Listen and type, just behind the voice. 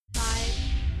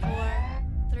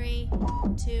2, 1.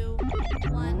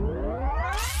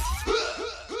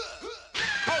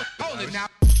 Hold it now.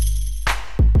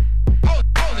 Hold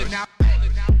it now. Hold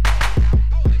it now.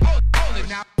 Hold it now. Hold it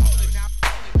now.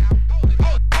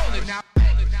 Hold it now.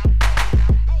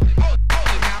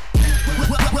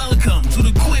 Welcome to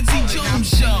the Quincy Jones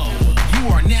Show. You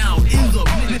are now in the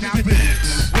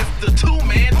mix with the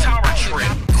two-man tower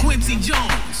trip, Quincy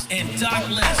Jones and Doc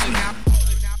Lesnar.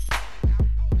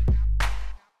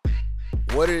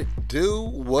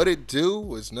 What it do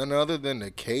was none other than the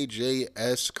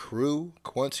KJS crew.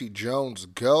 Quincy Jones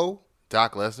go.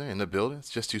 Doc Lesnar in the building. It's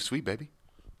just too sweet, baby.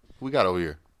 Who we got over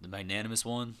here? The magnanimous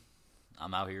one.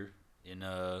 I'm out here in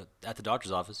at the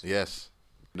doctor's office. Yes.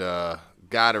 Gotta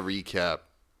recap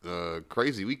the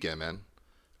crazy weekend, man.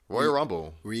 Royal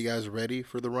Rumble. Were you guys ready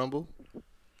for the Rumble?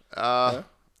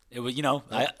 It was,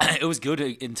 it was good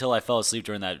until I fell asleep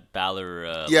during that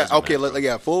Balor. Yeah, Lesnar okay,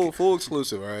 match, full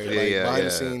exclusive, all right? Behind the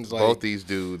scenes, both these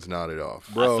dudes nodded off.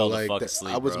 Bro, I fell the fuck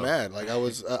asleep, I was bro. mad. Like, I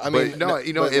was,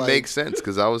 it makes sense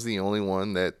because I was the only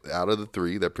one that, out of the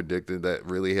three, that predicted that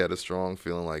really had a strong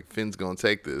feeling like Finn's going to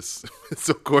take this.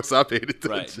 So, of course, I paid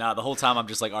attention. Right. Nah, the whole time I'm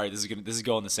just like, all right, this is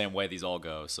going the same way these all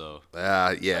go. So,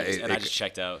 I just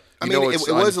checked out. I mean, it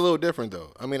was a little different,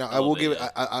 though. I mean, I will give it,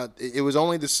 it was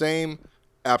only the same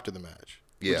after the match.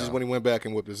 Yeah. Which is when he went back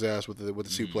and whipped his ass with the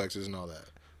suplexes and all that.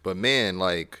 But man,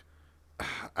 like,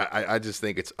 I just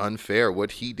think it's unfair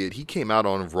what he did. He came out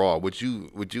on Raw. Would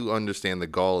you understand the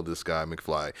gall of this guy,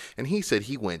 McFly? And he said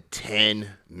he went 10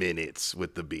 minutes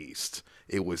with the Beast.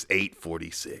 It was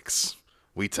 8:46.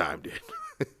 We timed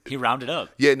it. He rounded up.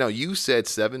 Yeah, no, you said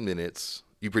 7 minutes.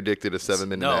 You predicted a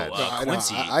 7-minute match.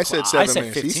 Quincy. I said 7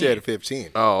 minutes. 15. He said 15.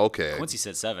 Oh, okay. Quincy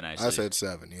said 7, actually. I said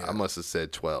 7, yeah. I must have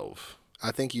said 12. I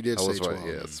think you did I say was 12.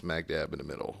 right, yeah, smack dab in the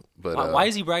middle. But Why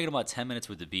is he bragging about 10 minutes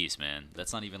with the Beast, man?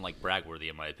 That's not even, like, brag-worthy,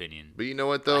 in my opinion. But you know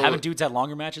what, though? Haven't dudes had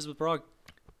longer matches with Brock?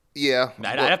 Yeah.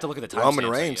 I'd have to look at the time Roman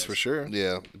stamps, I Reigns, guess. for sure.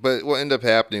 Yeah, but what ended up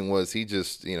happening was he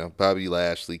just, Bobby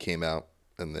Lashley came out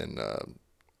and then,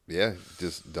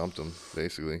 just dumped him,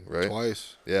 basically, right?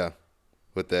 Twice. Yeah,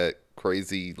 with that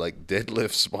crazy, like,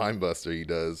 deadlift spine buster he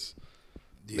does.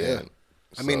 Yeah. Man.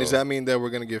 I mean, does So- that mean that we're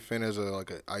going to get Finn as an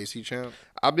IC champ?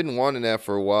 I've been wanting that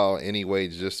for a while anyway,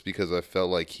 just because I felt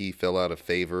like he fell out of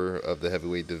favor of the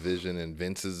heavyweight division and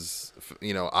Vince's,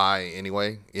 eye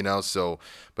anyway, so,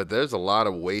 but there's a lot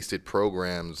of wasted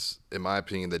programs, in my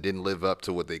opinion, that didn't live up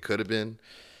to what they could have been,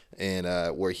 and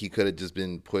where he could have just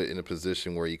been put in a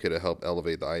position where he could have helped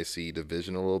elevate the IC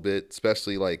division a little bit,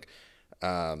 especially like,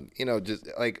 just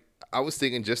like, I was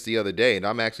thinking just the other day, and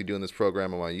I'm actually doing this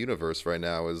program on my universe right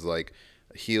now, is like,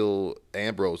 heel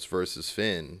Ambrose versus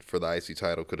Finn for the IC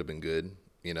title could have been good,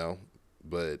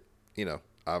 but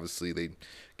obviously they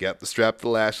got the strap to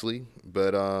Lashley,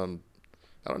 but I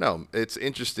don't know. It's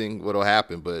interesting what'll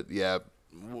happen, but yeah,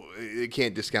 it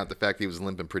can't discount the fact that he was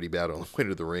limping pretty bad on the way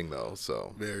to the ring though.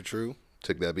 So Very true.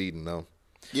 took that beating though.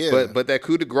 Yeah. But that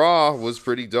coup de grace was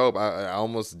pretty dope. I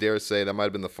almost dare say that might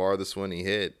have been the farthest one he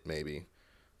hit, maybe.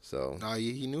 So Nah,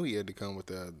 he knew he had to come with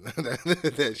that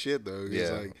that shit though. He was yeah.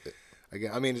 like,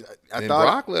 again, I mean, I And thought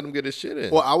Brock let him get his shit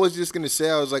in. Well, I was just gonna say,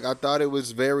 I thought it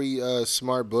was very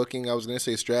smart booking. I was gonna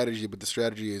say strategy, but the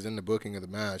strategy is in the booking of the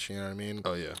match. You know what I mean?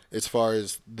 Oh yeah. As far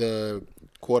as the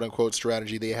quote unquote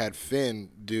strategy they had Finn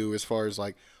do, as far as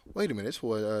like, wait a minute, it's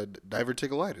for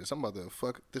diverticulitis. I'm about to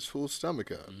fuck this fool's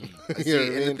stomach up. You See, know what I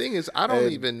and the mean? thing is, I don't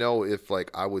And- even know if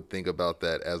like I would think about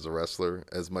that as a wrestler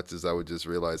as much as I would just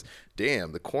realize,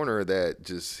 damn, the corner that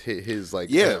just hit his like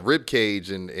rib cage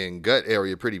and gut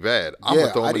area pretty bad. I'm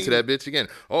gonna throw him into that bitch again.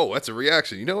 Oh, that's a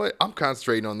reaction. You know what? I'm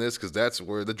concentrating on this because that's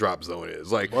where the drop zone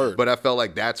is. Like, Word. but I felt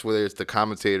like that's where it's the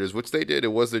commentators, which they did.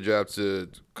 It was their job to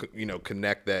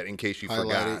connect that in case you Highlight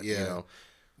forgot. it, yeah. You know?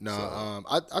 No, So-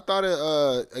 I thought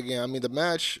it again. I mean, the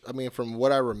match. I mean, from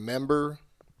what I remember,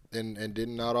 and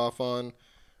didn't nod off on,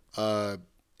 I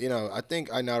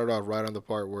think I nodded off right on the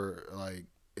part where like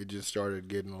it just started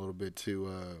getting a little bit too,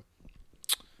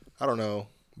 I don't know,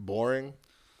 boring.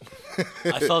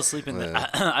 I fell asleep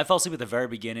I fell asleep at the very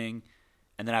beginning,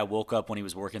 and then I woke up when he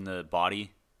was working the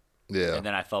body, Yeah. and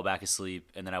then I fell back asleep,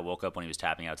 and then I woke up when he was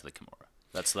tapping out to the Kimura.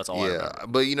 That's all I remember. Yeah,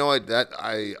 but you know what? That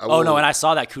I Oh, will, no, and I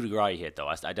saw that coup de grace he hit, though.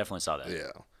 I definitely saw that.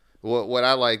 Yeah. What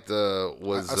I liked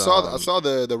was I saw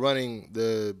the running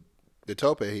the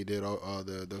tope he did.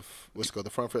 The what's it called, the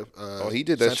front flip. he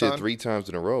did that shit senton. 3 times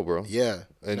in a row, bro. Yeah.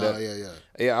 And yeah.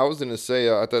 Yeah, I was gonna say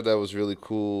I thought that was really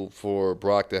cool for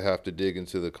Brock to have to dig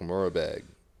into the Kimura bag.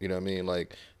 You know what I mean?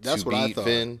 Like That's to what I beat thought.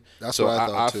 Finn. That's so what I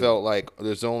thought, too. felt like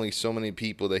there's only so many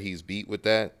people that he's beat with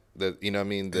that. That you know what I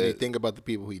mean? And you think about the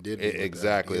people he did beat with that,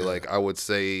 exactly. yeah. Like I would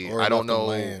say, Or I don't left him know.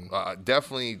 laying.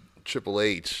 Definitely Triple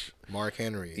H. Mark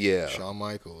Henry. Yeah. Shawn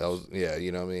Michaels. That was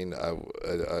you know what I mean.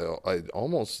 I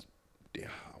almost I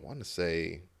want to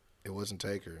say It wasn't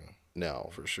Taker no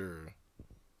for sure.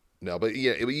 no, but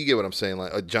yeah, you get what I'm saying.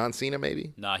 Like John Cena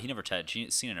maybe. Nah, he never tapped.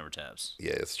 Cena never taps.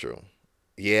 Yeah, it's true.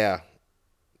 Yeah,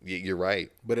 you're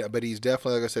right. But he's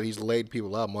definitely, like I said, he's laid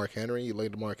people out. Mark Henry, he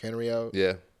laid Mark Henry out.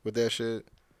 Yeah. With that shit.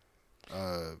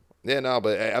 Yeah, no,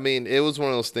 but I mean, it was one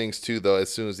of those things too. Though,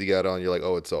 as soon as he got on, you're like,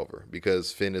 oh, it's over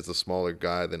because Finn is a smaller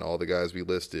guy than all the guys we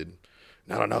listed.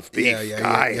 Not enough beef, guy.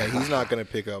 Yeah. He's not gonna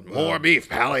pick up More beef,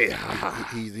 Pally.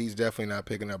 he's definitely not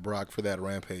picking up Brock for that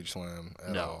Rampage Slam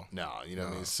at all. No, you know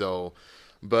what I mean. So,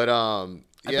 but I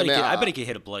yeah, man. bet he could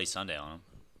hit a Bloody Uh, Sunday on him.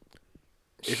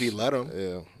 If he let him.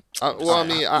 Yeah. Well, I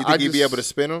mean, You I think he'd just, be able to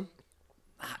spin him?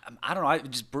 I don't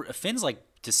know. Finn's like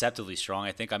deceptively strong.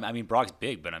 I think. I mean, Brock's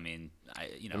big, but I mean,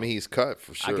 I mean, he's cut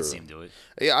for sure. I could see him do it.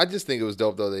 Yeah, I just think it was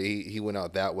dope though that he went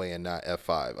out that way and not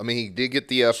F5. I mean, he did get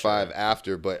the F5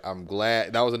 after, but I'm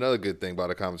glad that was another good thing about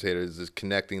the commentator is just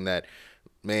connecting that.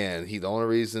 Man, the only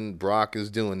reason Brock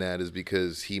is doing that is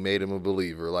because he made him a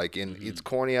believer. Like, and it's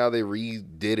corny how they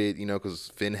redid it, you know, because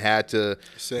Finn had to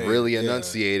really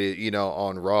enunciate it, you know,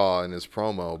 on Raw in his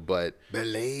promo. But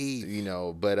believe, you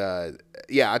know,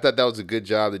 yeah, I thought that was a good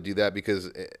job to do that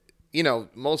because, you know,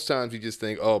 most times you just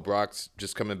think, oh, Brock's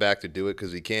just coming back to do it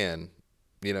because he can,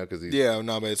 you know, because he's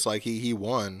but it's like he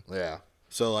won. Yeah.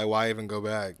 So like, why even go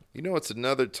back? You know, it's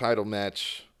another title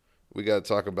match we got to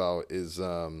talk about is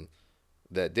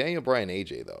that Daniel Bryan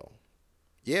AJ though.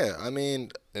 Yeah, I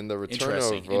mean, in the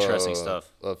return interesting stuff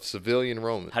of civilian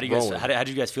Roman. How do you guys? How did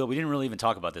you guys feel? We didn't really even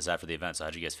talk about this after the event. So how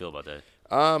did you guys feel about that?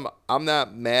 I'm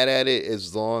not mad at it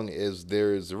as long as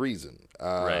there's a reason.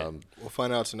 Right. We'll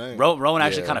find out tonight. Rowan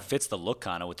actually kind of fits the look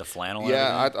kind of with the flannel.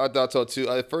 Yeah, I thought so too.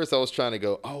 At first, I was trying to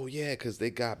go, oh yeah, because they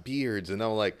got beards, and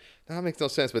I'm like, that makes no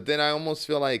sense. But then I almost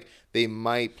feel like they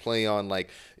might play on like,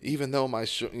 even though my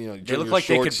they look like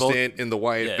short they could both, stint in the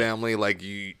Wyatt family, like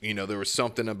you know, there was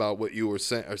something about what you were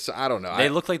saying. Or so, I don't know. They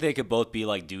look like they could both be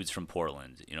like dudes from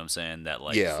Portland. You know what I'm saying? That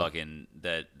like fucking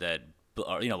that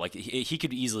you know, like he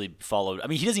could easily follow. I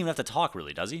mean, he doesn't even have to talk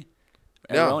really, does he?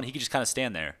 No. He could just kind of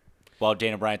stand there while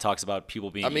Dana Bryan talks about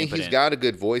people being. I mean, impotent. he's got a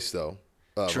good voice though.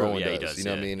 True, Rowan he does. You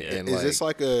know what I mean? Yeah. And is this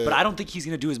like a? But I don't think he's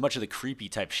gonna do as much of the creepy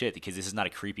type shit because this is not a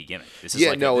creepy gimmick. This is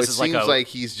it seems like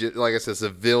he's just like I said,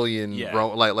 civilian.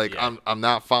 I'm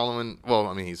not following. Well,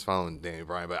 I mean, he's following Daniel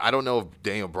Bryan, but I don't know if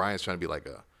Daniel Bryan's trying to be like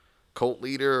a cult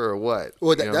leader or what.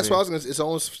 Well, that's what I was gonna. It's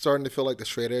almost starting to feel like the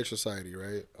Straight Edge Society,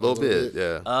 right? A little bit,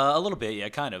 yeah. A little bit, yeah,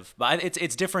 kind of. But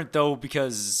it's different though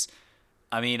because.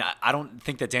 I mean, I don't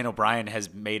think that Daniel Bryan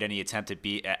has made any attempt at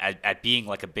being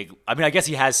like a big. I mean, I guess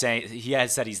he has said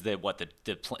he's the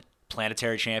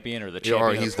planetary champion or the champion.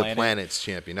 Or he's the planet's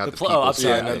champion, not the people's I'm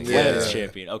sorry, champion. the planet's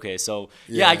champion. Okay, so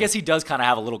I guess he does kind of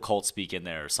have a little cult speak in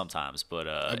there sometimes, but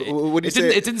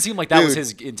it didn't seem like that was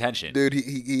his intention. Dude,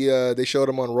 he they showed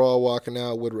him on Raw walking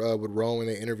out with Roman.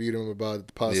 They interviewed him about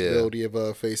the possibility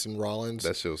of facing Rollins.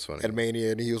 That shit was funny at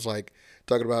Mania, and he was like.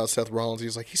 Talking about Seth Rollins, he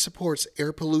was like, he supports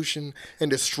air pollution and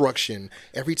destruction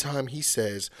every time he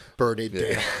says, burn it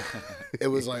down. It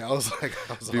was like, I was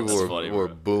people were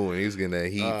booing. He was getting that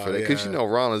heat for that. Because, you know,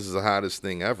 Rollins is the hottest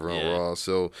thing ever on Raw.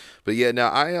 So, but yeah,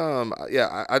 now I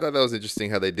thought that was interesting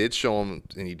how they did show him,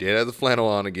 and he did have the flannel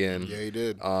on again. Yeah, he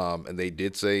did. And they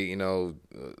did say, you know,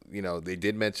 they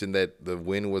did mention that the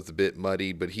win was a bit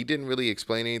muddy, but he didn't really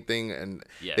explain anything. And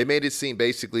they made it seem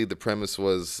basically the premise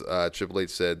was Triple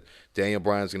H said, Daniel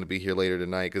Bryan's going to be here later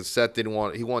tonight because Seth he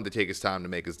wanted to take his time to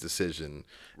make his decision.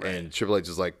 Right. And Triple H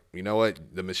is like, you know what?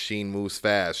 The machine moves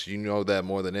fast. You know that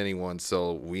more than anyone,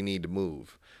 so we need to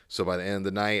move. So by the end of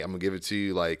the night, I'm going to give it to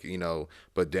you, like, you know,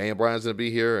 but Daniel Bryan's going to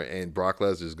be here and Brock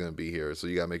Lesnar's going to be here, so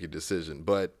you got to make your decision.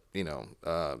 But, you know,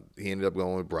 he ended up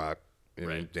going with Brock. I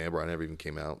mean, Daniel Bryan never even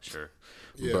came out. Sure.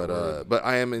 Yeah, but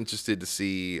I am interested to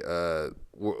see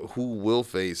who will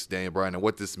face Daniel Bryan and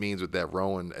what this means with that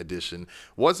Rowan edition.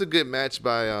 Was a good match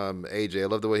by AJ. I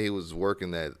love the way he was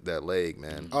working that leg,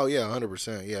 man. Oh yeah,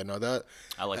 100%. Yeah, no, that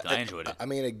I enjoyed it. I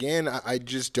mean, again, I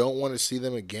just don't want to see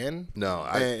them again. No,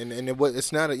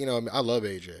 it's not. I love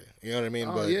AJ. You know what I mean?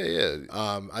 Oh, but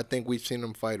yeah. I think we've seen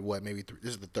him fight maybe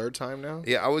this is the third time now.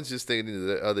 Yeah, I was just thinking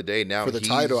the other day. Now for the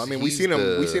title, I mean, we've seen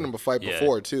him fight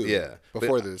before too. Yeah,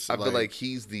 before this, I feel like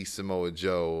he's the Samoa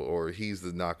Joe or he's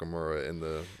the Nakamura in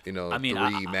the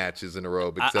 3 matches in a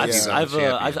row. I've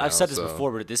said this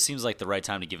before, but this seems like the right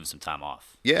time to give him some time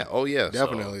off. Yeah. Oh yeah.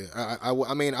 Definitely. So.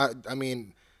 I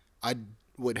mean, I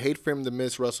would hate for him to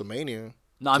miss WrestleMania.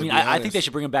 No, I to mean, be I think they honest.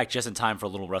 should bring him back just in time for a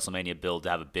little WrestleMania build to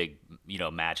have a big,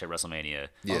 match at WrestleMania.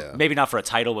 Yeah. Maybe not for a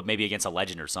title, but maybe against a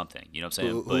legend or something. You know what I'm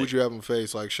saying? Who would you have him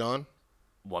face? Like Sean?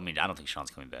 Well, I mean, I don't think Shawn's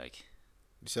coming back.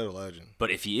 You said a legend. But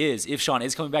if Shawn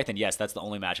is coming back, then yes, that's the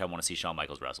only match I want to see Shawn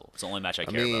Michaels wrestle. It's the only match I I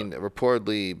care mean, about.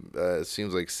 reportedly, it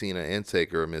seems like Cena and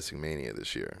Taker are missing Mania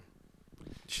this year.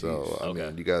 So I Okay.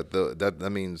 mean, you got that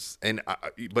means,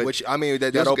 but Which I mean,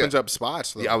 that there's opens got- up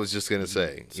spots. Though. Yeah, I was just gonna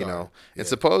say, Sorry. and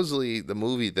supposedly the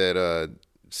movie that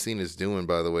Cena's doing,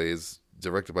 by the way, is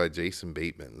directed by Jason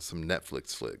Bateman, some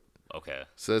Netflix flick. Okay.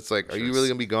 So it's like, are you Sure. really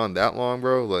gonna be gone that long,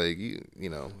 bro? Like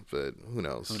but who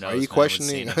knows? Who knows? Are man, you with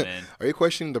questioning? Cena, man. Are you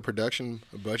questioning the production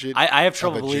budget? I have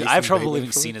trouble of a believing. Jason I have trouble Bateman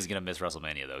believing flick? Cena's gonna miss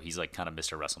WrestleMania though. He's like kind of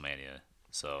Mr. WrestleMania.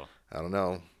 So I don't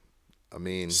know. I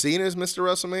mean, Cena's Mr.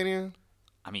 WrestleMania.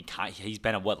 I mean, he's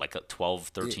been at what, like a 12,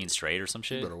 13 straight or some You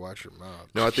shit. better watch your mouth.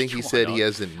 no, I think he Come on, said dog. he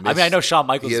hasn't. Missed, I mean, I know Shawn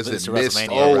Michaels he is hasn't Mr. missed WrestMania.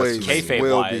 always Kayfabe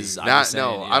will wise, be. I'm Not just saying,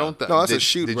 no, you I know. don't. No, that's a did,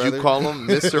 shoot, Did brother. you call him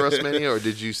Mr. WrestleMania, or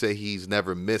did you say he's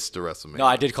never missed a WrestleMania? No,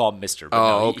 I did call him Mr. But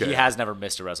Oh, no, okay. he has never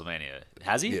missed a WrestleMania.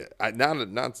 Has he? Yeah, not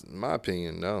in my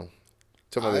opinion. No,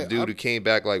 talking about the I- dude I- who came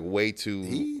back like way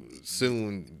too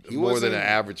soon, he more than an wasn't-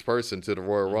 average person to the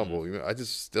Royal Mm-hmm. Rumble. I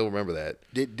just still remember that.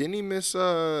 Didn't he miss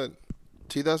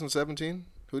 2017?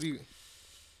 Who do you?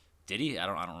 Did he? I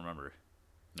don't remember.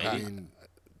 I Maybe. mean,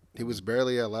 he was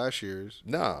barely at last year's.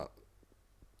 Nah,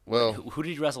 well, Who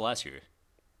did he wrestle last year?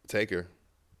 Taker.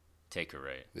 Taker,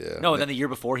 right? Yeah. No, and then the year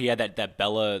before he had the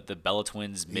Bella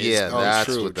twins. Miz, Yeah, Oh, that's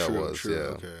true, what that true, was. True. Yeah,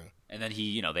 Okay. And then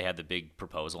he, they had the big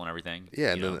proposal and everything.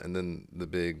 yeah, you know? and then the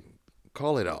big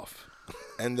call it off.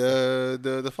 And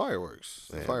the fireworks,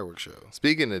 the fireworks show.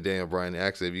 Speaking of Daniel Bryan,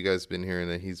 actually, have you guys been hearing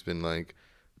that he's been like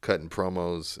cutting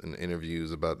promos and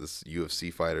interviews about this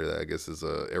UFC fighter that I guess is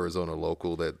a Arizona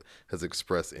local that has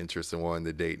expressed interest in wanting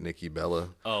to date Nikki Bella?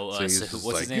 Oh, So he's just what's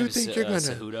like, his name? You think you're gonna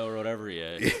Cejudo or whatever.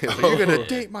 Yeah. you're gonna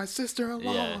date my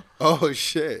sister-in-law? Yeah. Oh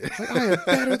shit! Like, I am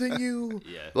better than you.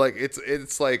 Yeah. Like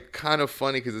it's like kind of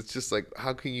funny because it's just like,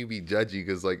 how can you be judgy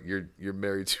because like you're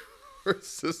married to her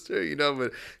sister,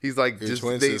 but he's like Your just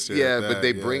twin they, sister yeah, at but that,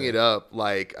 they bring yeah. it up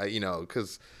like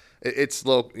because it's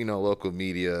local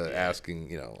media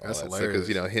asking all That's that because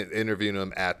hilarious. interviewing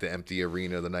them at the empty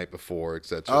arena the night before,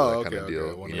 etc. Oh, that kind of okay, deal.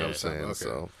 okay. One You know of what I'm those saying? times,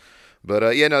 okay. So,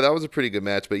 but yeah, no, that was a pretty good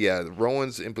match. But yeah,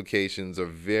 Rowan's implications are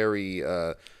very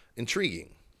intriguing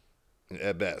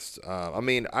at best. I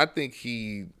mean, I think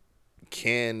he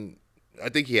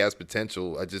has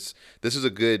potential. This is a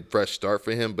good fresh start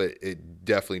for him, but it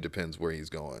definitely depends where he's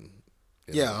going.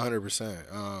 Yeah,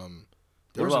 100%.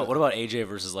 What about AJ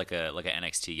versus like a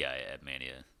NXT guy at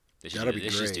Mania? They should, That'd be they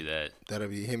should just great. do that. That'll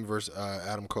be him versus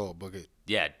Adam Cole. Book it.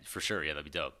 Yeah, for sure. Yeah, that'd be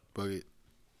dope. Book it.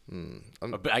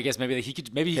 But I guess maybe he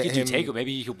could do Him- takeover.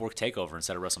 Maybe he could work takeover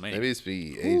instead of WrestleMania. Maybe it's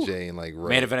be AJ and like Ray.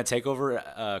 Main event at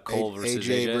takeover. Cole versus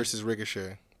AJ. versus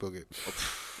Ricochet. Book it.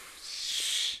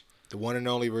 The one and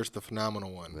only versus the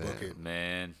phenomenal one. Book it.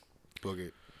 Man. Book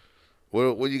it.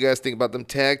 What do you guys think about them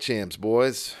tag champs,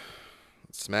 boys?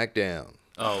 SmackDown.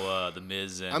 Oh, the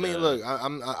Miz and. I mean, look,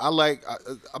 I'm not.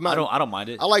 I don't mind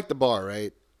it. I like the bar,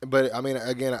 right? But I mean,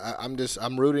 again,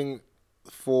 I'm rooting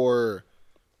for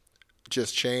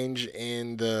just change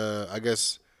in the. I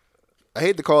guess I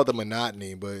hate to call it the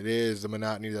monotony, but it is the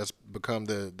monotony that's become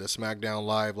the SmackDown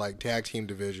Live like tag team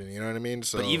division. You know what I mean?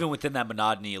 So But even within that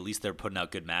monotony, at least they're putting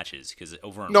out good matches because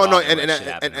over on no, Raw, no, they and, let and, shit and,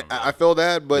 happen and on Raw. I feel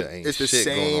that, but Yeah, ain't it's the shit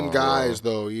going same on, guys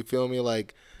bro. though. You feel me?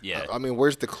 Like, Yeah. I mean,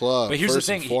 where's the club? But here's the first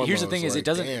and thing. Here's the thing: foremost? is it Like,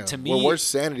 doesn't. damn. To me, Well, where's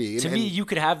sanity? To And- me, and- you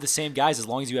could have the same guys as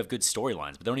long as you have good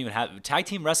storylines. But they don't even have tag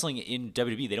team wrestling in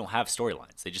WWE. They don't have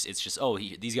storylines. It's just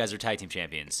these guys are tag team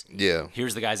champions. Yeah.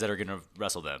 Here's the guys that are gonna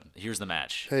wrestle them. Here's the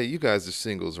match. Hey, you guys are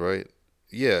singles, right?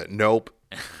 Yeah. Nope.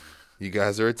 You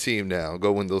guys are a team now.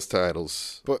 Go win those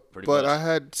titles. But Pretty but much. I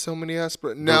had so many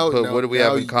aspirations. Now, but now- what do we now-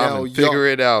 have in common? now Figure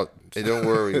y'all- it out. And don't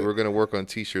worry, we're gonna work on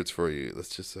T-shirts for you. Let's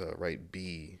just write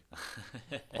B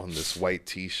on this white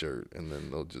T-shirt, and then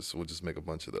we'll just make a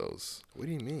bunch of those. What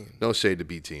do you mean? No shade to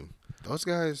B team. Those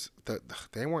guys,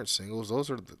 they weren't singles. Those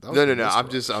are that was No. the I'm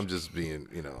Miz just being,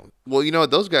 Well, you know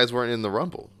what? Those guys weren't in the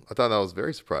Rumble. I thought that was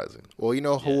very surprising. Well, you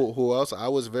know who else? I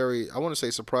was I want to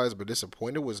say surprised, but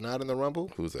disappointed was not in the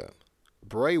Rumble. Who's that?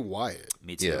 Bray Wyatt.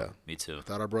 Me too. Yeah. Me too.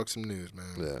 Thought I broke some news, man.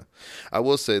 Yeah. I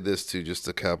will say this, too, just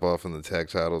to cap off on the tag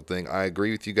title thing. I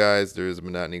agree with you guys. There is a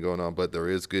monotony going on, but there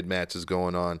is good matches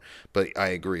going on. But I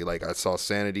agree. Like, I saw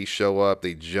Sanity show up.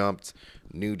 They jumped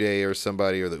New Day or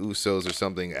somebody or the Usos or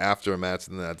something after a match,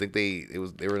 and then I think they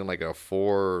were in like a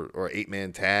 4 or 8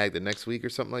 man tag the next week or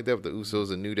something like that with the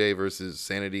Usos and New Day versus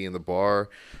Sanity in the Bar.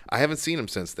 I haven't seen them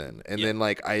since then, and then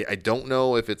like I don't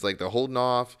know if it's like they're holding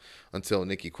off until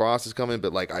Nikki Cross is coming,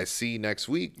 but like I see next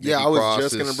week. Yeah, Nikki I was Cross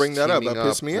just gonna is bring that up. That teaming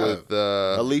pissed me with,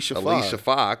 off. Alicia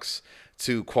Fox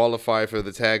to qualify for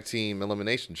the tag team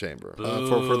elimination chamber.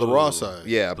 For the Raw side.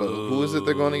 Yeah, but who is it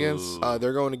they're going against?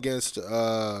 They're going against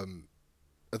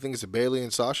I think it's Bailey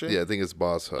and Sasha. Yeah, I think it's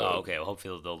Boss Hug. Oh, okay. Well,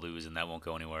 hopefully they'll lose and that won't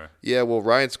go anywhere. Yeah, well,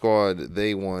 Riot Squad,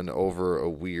 they won over a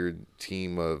weird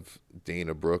team of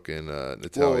Dana Brooke and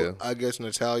Natalia. Well, I guess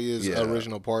Natalia's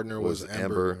original partner was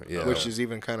Ember, yeah. which is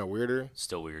even kind of weirder.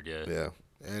 Still weird, yeah. Yeah.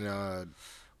 And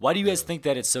why do you guys think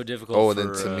that it's so difficult? Oh, for,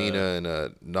 and then Tamina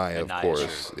and Nia, of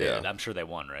course. Sure. Yeah. I'm sure they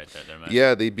won, right? Their match.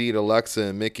 Yeah, they beat Alexa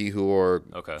and Mickey, who are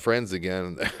friends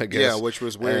again, I guess. Yeah, which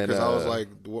was weird because I was like,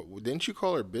 didn't you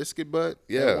call her Biscuit Butt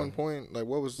at one point? Like,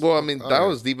 what was? Well, I mean, that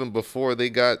was even before they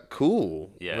got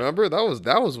cool. Yeah. Remember? That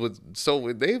was what.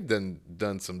 So they've done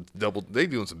some double. They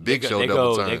doing some big show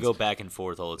double turns. They go back and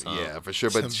forth all the time. Yeah, for sure.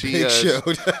 But she she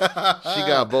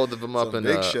got both of them up in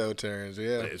big show turns.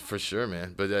 Yeah, for sure,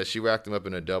 man. But she racked them up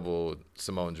in a double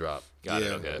Samoan drop. Got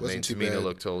it. Okay. Made Tamina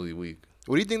look totally weak.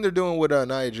 What do you think they're doing with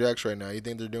Nia Jax right now? You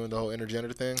think they're doing the whole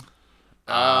intergender thing?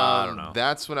 I don't know.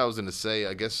 That's what I was going to say.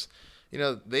 I guess,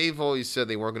 they've always said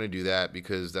they weren't going to do that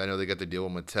because I know they got the deal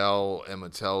with Mattel, and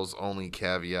Mattel's only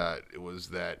caveat was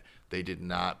that they did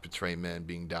not portray men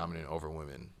being dominant over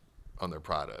women on their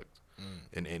product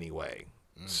in any way.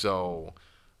 So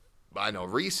I know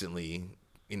recently,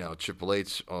 Triple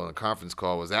H on a conference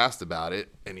call was asked about it,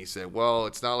 and he said, well,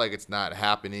 it's not like it's not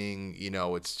happening.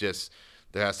 It's just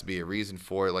there has to be a reason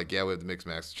for it. Like, yeah, we have the Mixed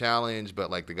Match Challenge, but,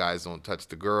 like, the guys don't touch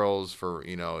the girls for,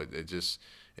 because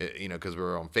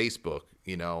we're on Facebook,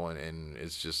 and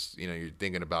it's just, you're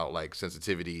thinking about, like,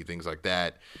 sensitivity, things like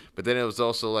that. But then it was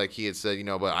also, like, he had said,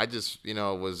 but I just,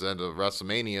 was at a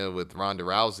WrestleMania with Ronda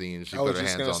Rousey, and she put her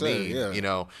hands on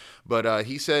me, But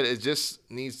he said it just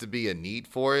needs to be a need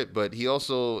for it. But he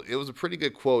also, it was a pretty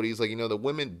good quote. He's like, the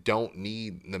women don't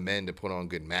need the men to put on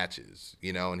good matches,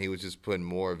 and he was just putting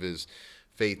more of his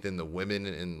faith in the women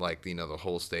and, like, the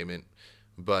whole statement.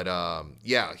 But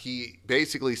he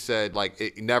basically said,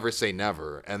 like, never say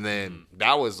never. And then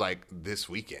that was like this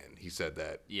weekend he said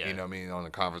that. Yeah. On a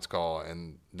conference call,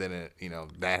 and then it,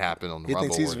 that happened on the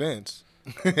Rumble. He thinks he's Vince.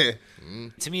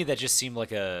 To me, that just seemed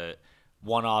like a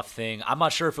one-off thing. I'm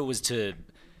not sure if it was to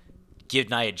give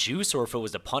Nia juice or if it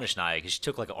was to punish Nia, because she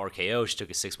took like an RKO, she took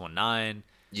a 619.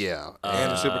 Yeah,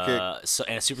 and a super kick.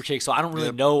 And a super kick. So I don't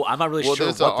really know. I'm not really sure. Well,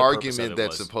 there's what an the argument that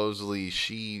was. supposedly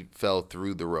she fell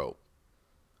through the rope,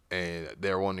 and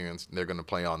they're wondering they're going to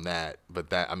play on that. But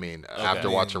that, after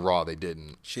watching Raw, they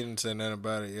didn't. She didn't say nothing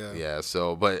about it. Yeah. Yeah.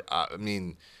 So, but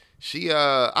she,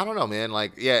 I don't know, man.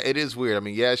 Like, yeah, it is weird.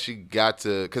 She got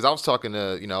to, because I was talking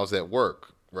to, I was at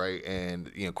work, right,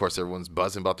 and of course everyone's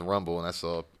buzzing about the Rumble, and I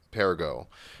saw Perigo.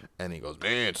 And he goes,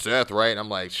 man, Seth, right? And I'm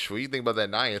like, what do you think about that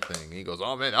Nia thing? And he goes,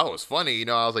 oh, man, that was funny.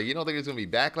 I was like, you don't think there's going to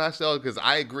be backlash, though? Because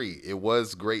I agree. It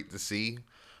was great to see.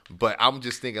 But I'm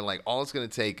just thinking, like, all it's going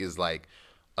to take is, like,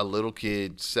 a little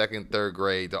kid, 2nd, 3rd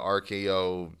grade, the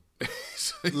RKO.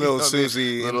 Little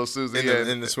Susie in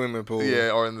the swimming pool. Yeah,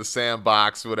 or in the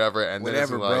sandbox, whatever. And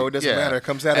whatever, then bro. It doesn't matter. It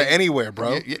comes out of anywhere,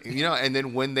 bro. And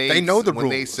then when they know the when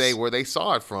rules. they say where they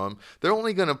saw it from, they're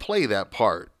only going to play that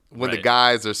part. When the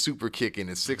guys are super kicking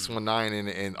and 619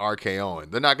 and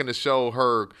RKOing. They're not going to show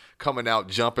her coming out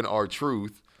jumping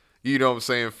R-Truth. You know what I'm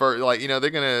saying? First, like, they're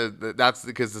going to, that's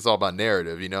because it's all about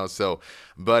narrative, So,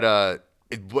 but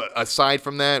aside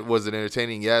from that, was it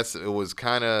entertaining? Yes, it was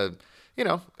kind of,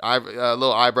 a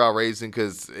little eyebrow raising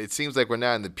because it seems like we're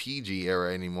not in the PG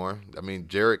era anymore.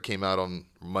 Jarrett came out on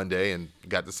Monday and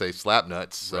got to say slap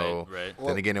nuts. So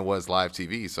then again, it was live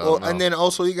TV. So I don't know. And then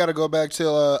also you got to go back to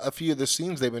a few of the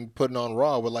scenes they've been putting on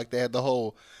Raw where like they had the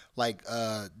whole like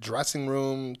dressing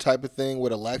room type of thing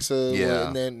with Alexa.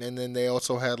 Yeah. And then they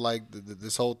also had like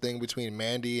this whole thing between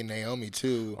Mandy and Naomi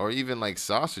too. Or even like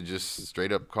Sasha just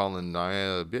straight up calling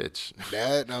Nia a bitch.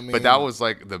 But that was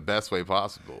like the best way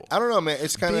possible. I don't know, man.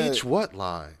 It's kind of bitch. What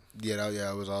line? Yeah,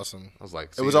 it was awesome. I was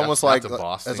like, it was almost like a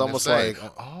boss thing it's almost to say.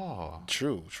 like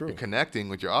true. True. You're connecting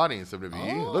with your audience of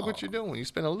WWE. Look what you're doing. You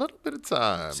spend a little bit of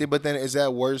time. See, but then is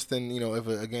that worse than if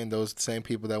again those same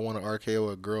people that want to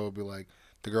RKO a girl would be like.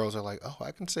 The girls are like, oh,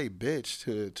 I can say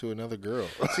bitch to another girl.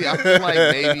 See, I feel like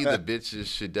maybe the bitches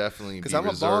should definitely be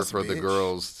reserved for the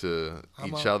girls to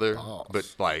each other. Boss.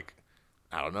 But, like,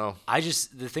 I don't know.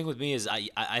 The thing with me is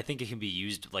I think it can be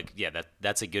used, like, yeah,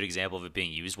 that's a good example of it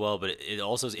being used well, but it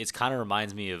also, it kind of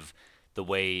reminds me of the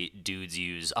way dudes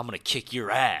use "I'm gonna kick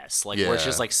your ass," like where it's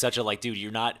just Yeah. like such a like, dude,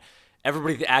 you're not.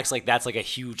 Everybody acts like that's like a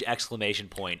huge exclamation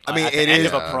point. I mean, at the it end is,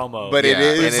 of a promo, but it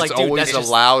is- and it's it's like, dude, always that's the just-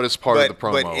 loudest part of the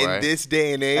promo, but in right? this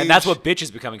day and age, and that's what bitch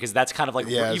is becoming because that's kind of like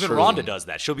Yeah, even true. Ronda does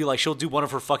that. She'll be like she'll do one of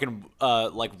her fucking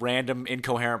like random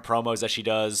incoherent promos that she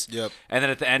does. Yep. And then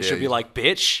at the end Yeah, she'll be you- like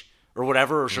bitch or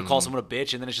whatever, or she'll call someone a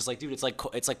bitch, and then it's just like, dude, it's like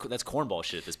that's cornball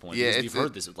shit at this point. Yeah, because it's- we've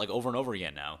heard this like over and over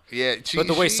again now. Yeah, But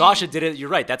the way Sasha did it, you're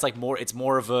right. That's like more. It's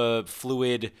more of a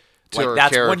fluid. To Like her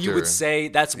that's when you character. would say.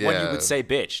 That's when you Yeah. would say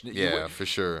bitch. You Yeah, would- for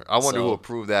sure. I wonder who So-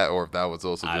 approved that, or if that was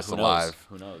also just who alive.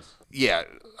 knows? Who knows? Yeah,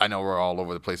 I know we're all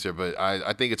over the place here, but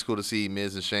I think it's cool to see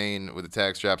Miz and Shane with the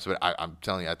tag straps. But I'm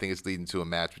telling you, I think it's leading to a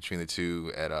match between the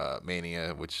two at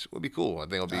Mania, which would be cool. I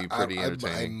think it'll be pretty I'd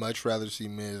entertaining. much rather see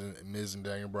Miz and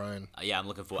Daniel Bryan. Yeah, I'm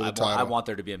looking for. For the I title. want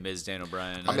there to be a Miz Daniel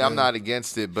Bryan. I mean, I'm not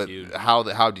against it, but Feud. how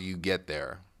do you get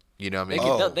there? You know what I They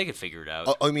mean? could, they could figure it out.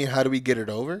 Oh, I mean, how do we get it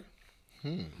over?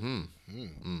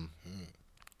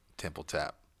 Temple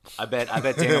tap. I bet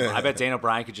Daniel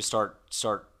Bryan could just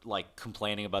start like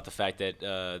complaining about the fact that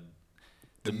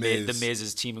the Miz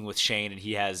is teaming with Shane and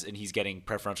he's getting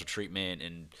preferential treatment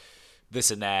and this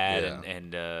and that Yeah.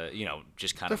 and you know,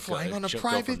 just kind They're of flying on a go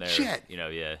private from there, jet. You know,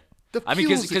 yeah. The I mean,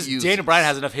 fuels it because uses. Daniel Bryan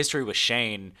has enough history with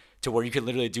Shane to where you could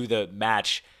literally do the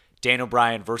match Daniel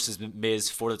Bryan versus Miz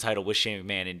for the title with Shane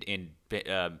McMahon in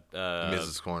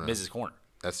Miz's corner. Miz's corner,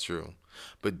 That's true,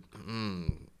 but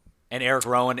and Eric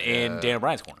Rowan in Daniel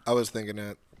Bryan's corner. I was thinking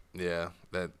that. yeah,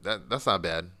 that's not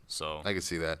bad. So I can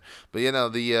see that. But you know,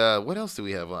 the what else do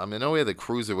we have? I mean, I know we had the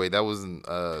cruiserweight. That wasn't.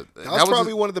 That was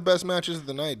probably one of the best matches of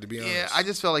the night, to be honest. Yeah, I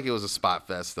just felt like it was a spot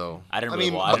fest, though. I didn't I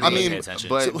really, mean- I didn't I really mean, pay attention.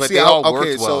 But So- but see, they all okay,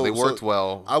 worked well. so- They worked so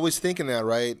well. I was thinking that,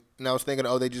 right? And I was thinking,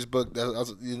 oh, they just booked.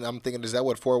 I'm thinking, is that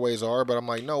what four ways are? But I'm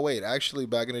like, no, wait. Actually,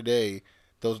 back in the day,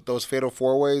 those fatal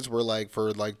four ways were like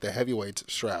for like the heavyweight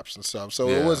straps and stuff. So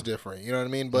it Yeah. was different. You know what I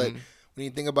mean? But when you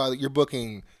think about it, you're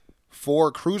booking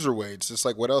 4 cruiserweights. It's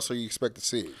like, what else are you expect to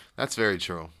see? That's very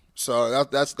true. So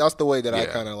that's the way that I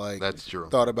Yeah, kind of like that's true.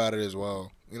 thought about it as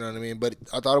well. You know what I mean? But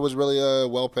I thought it was really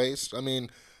well paced. I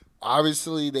mean,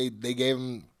 obviously they gave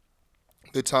them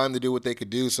the time to do what they could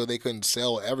do, so they couldn't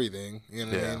sell everything. You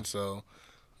know what I Yeah. mean? So,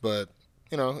 but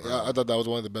you know, I thought that was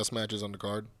one of the best matches on the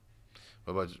card.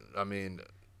 What about? I mean,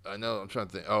 I know. I'm trying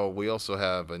to think. Oh, we also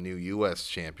have a new U.S.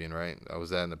 champion, right? I was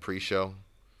that in the pre-show.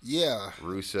 Yeah.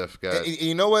 Rusev got. And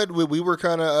you know what? We were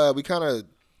kind of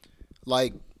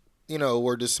like, you know,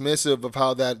 were dismissive of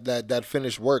how that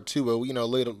finish worked too. But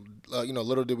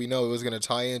little did we know it was going to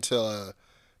tie into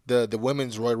the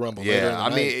women's Royal Rumble. later in Yeah, the I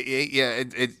night.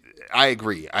 mean, I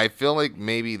agree. I feel like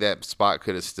maybe that spot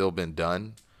could have still been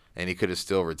done, and he could have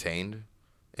still retained,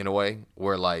 in a way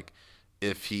where like.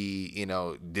 If he,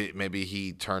 maybe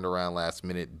he turned around last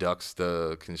minute, ducks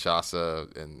the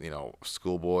Kinshasa and,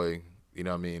 schoolboy, you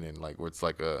know what I mean? And like, where it's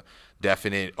like a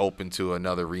definite open to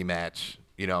another rematch,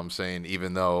 you know what I'm saying?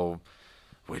 Even though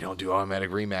we don't do automatic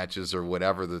rematches or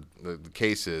whatever the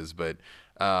case is. But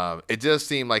it does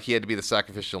seem like he had to be the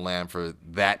sacrificial lamb for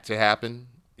that to happen.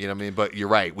 You know what I mean? But you're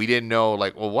right. We didn't know,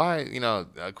 like, well, why,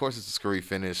 of course it's a screwy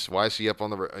finish. Why is she up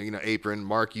on the, apron?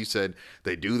 Mark, you said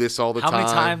they do this all the How time.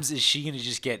 many times is she going to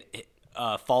just get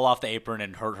fall off the apron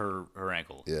and hurt her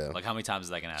ankle? Yeah. Like, how many times is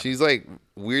that going to happen? She's, like, how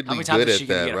weirdly many times good is she at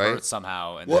going to that, get right? hurt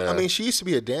somehow? And Well, I mean, she used to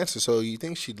be a dancer, so you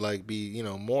think she'd like be,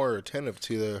 more attentive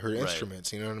to her Right.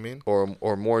 instruments. You know what I mean?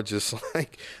 Or more just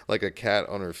like a cat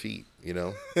on her feet,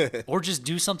 or just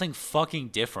do something fucking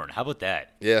different. How about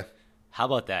that? Yeah. How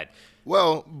about that?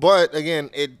 Well, but again,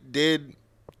 it did.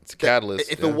 It's a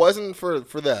catalyst. If yeah. it wasn't for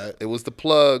that, It was the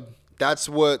plug. that's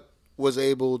what was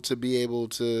able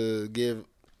to give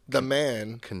the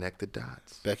man Connect the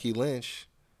dots. Becky Lynch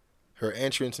her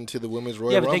entrance into the women's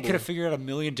Royal Yeah, but Rumble. they could have figured out a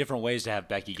million different ways to have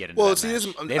Becky get into Well, that see, match.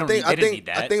 this, They I don't think need, they didn't need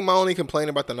that. I think my only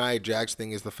complaint about the Nia Jax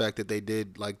thing is the fact that they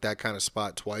did like that kind of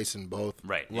spot twice in both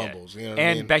Right, Rumbles. yeah. You know what I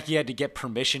And mean? Becky had to get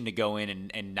permission to go in,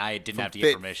 and Nia didn't From have to get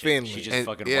Fit permission. Finley. She just And,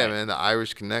 fucking yeah, went. man, the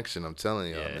Irish connection. I'm telling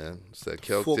you, Yeah. man. It's that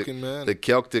Celtic, Fucking man. the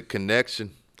Celtic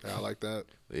connection. I like that.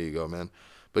 There you go, man.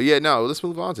 But yeah, no, let's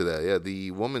move on to that. Yeah,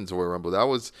 the women's Royal Rumble.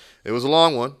 It was a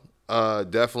long one.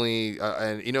 Definitely.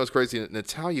 And you know, it's crazy.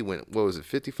 Natalia went, what was it,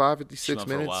 55, 56 She went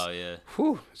minutes? for a while, yeah.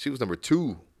 Whew, she was number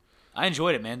 2. I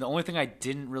enjoyed it, man. The only thing I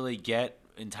didn't really get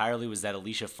entirely was that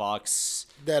Alicia Fox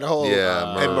That whole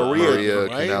Yeah, and Maria Maria,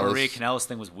 right? Kanellis. Maria Kanellis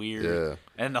thing was weird. Yeah.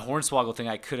 And the Hornswoggle thing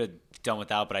I could have done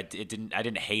without, but I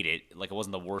didn't hate it. Like, it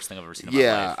wasn't the worst thing I've ever seen in my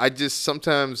Yeah, life. I just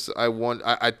sometimes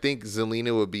I think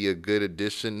Zelina would be a good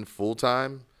addition full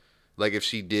time. Like if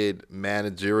she did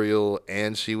managerial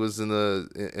and she was in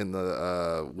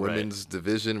the women's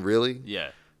division, really. Yeah.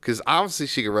 because obviously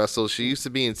she could wrestle. She used to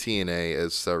be in TNA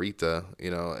as Sarita,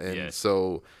 and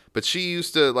so, but she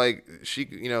used to she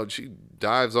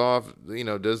dives off,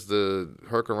 does the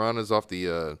hurricanranas off the,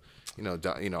 off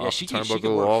she the can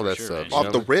turnbuckle, work all for that sure, stuff. man.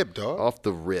 Off the rip, dog. Off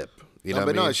the rip. You know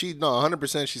but what I mean? she's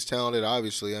 100%. She's talented.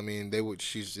 Obviously, I mean,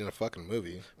 she's in a fucking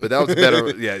movie. But that was better.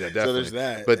 Yeah, definitely. So there's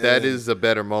that. But that is a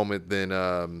better moment than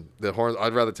the horn.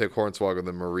 I'd rather take Hornswoggle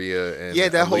than Maria and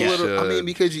that whole Alicia. little. I mean,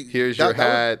 because here's your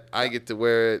hat. I get to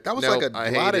wear it. That was Nope, like a I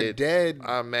lot hate of it. dead.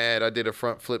 I'm mad. I did a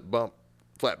front flip bump,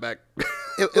 flat back.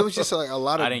 It was just like a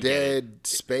lot I of didn't get dead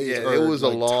space. Yeah, or, it was a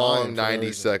like, long time for 90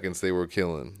 everything. seconds they were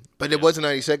killing. But it wasn't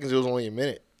 90 seconds. It was only a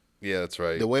minute. Yeah, that's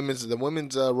right. The women's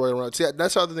Royal Rumble. See,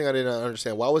 that's the other thing I didn't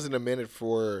understand. Why was it a minute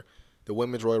for the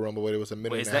women's Royal Rumble, but it was a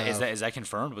minute Wait, and a half? is that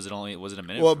confirmed? Was it a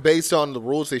minute? Well, based on the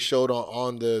rules they showed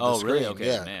on the screen. really? Okay,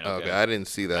 yeah. man. Okay, I didn't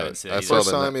see that. I didn't see that I either. saw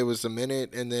First that. time it was a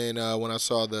minute, and then when I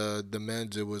saw the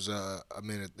men's, it was a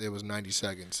minute. It was 90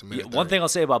 seconds. A minute. One thing I'll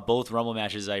say about both Rumble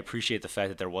matches, I appreciate the fact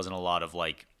that there wasn't a lot of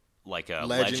legends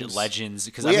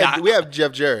because we have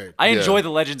Jeff Jarrett. I enjoy the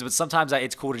legends, but sometimes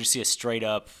it's cool to just see a straight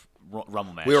up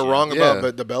Rumble match. We were wrong Yeah.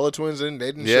 about the Bella twins, and they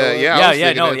didn't show Yeah, up. yeah. I was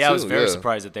thinking that I was too, very yeah.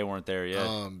 surprised that they weren't there.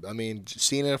 Yeah, I mean,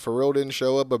 Cena for real didn't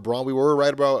show up, but Braun, we were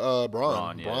right about Braun.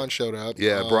 Braun, yeah. Braun showed up.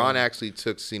 Yeah, Braun actually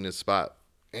took Cena's spot.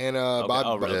 And Okay.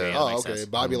 Oh, really? Okay, that makes sense.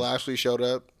 Bobby Lashley showed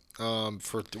up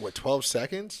for 12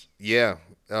 seconds. Yeah,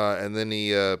 and then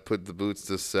he put the boots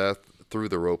to Seth through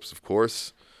the ropes, of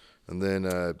course. And then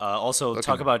also talk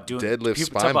fucking about doing deadlift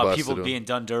people, spine talk about busted people him. being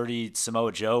done dirty.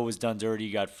 Samoa Joe was done dirty.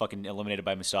 Got fucking eliminated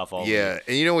by Mustafa Ali. Yeah,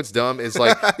 and you know what's dumb is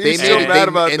like He's they so made mad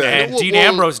about and, that. And well, Dean well,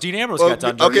 Ambrose got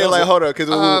done dirty. Okay, also. like hold on, because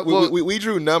well- we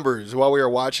drew numbers while we were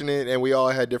watching it, and we all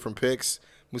had different picks.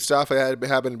 Mustafa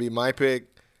happened to be my pick.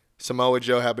 Samoa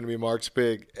Joe happened to be Mark's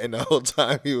pick, and the whole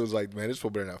time he was like, "Man, this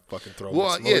fool better not fucking throw."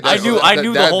 Well, me. yeah, I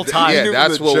knew the whole time. Yeah, Knew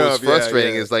that's from what the was jump, yeah,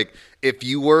 frustrating. yeah. Is like if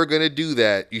you were gonna do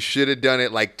that, you should have done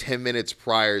it like 10 minutes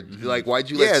prior. Like, why'd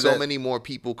you let so many more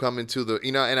people come into the?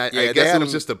 And I they guess it had was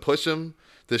him- just to push him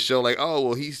to show like, oh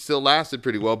well, he still lasted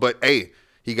pretty well. But hey,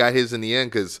 he got his in the end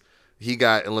because he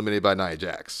got eliminated by Nia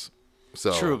Jax.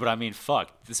 So True, but I mean,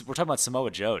 fuck. We're talking about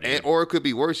Samoa Joe, dude. or it could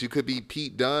be worse. You could be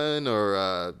Pete Dunne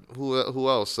or who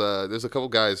else? There's a couple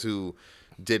guys who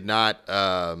did not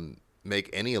make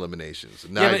any eliminations.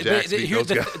 Nia Jax beat those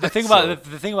guys. the thing about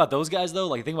the thing about those guys though,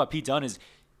 like the thing about Pete Dunne is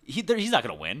he's not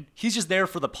gonna win. He's just there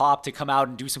for the pop to come out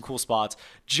and do some cool spots.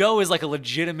 Joe is like a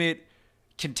legitimate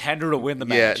contender to win the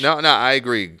Yeah, match. no, I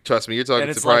agree. Trust me, you're talking And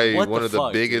to it's like, probably what one the of the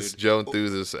fuck, biggest dude? Joe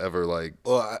enthusiasts ever. Like,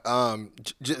 Well,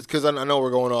 just because I know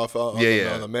we're going off on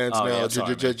the men's Oh, now. yeah,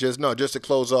 sorry, Just to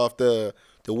close off the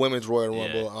women's Royal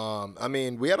Rumble. I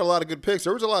mean, we had a lot of good picks.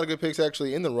 There was a lot of good picks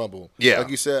actually in the Rumble. Yeah. like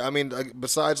you said. I mean,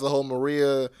 besides the whole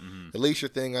Maria Alicia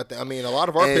thing, I mean, a lot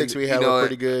of our and, picks we had you know, were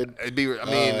pretty good.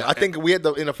 I think we had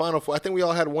in the final four. I think we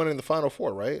all had one in the final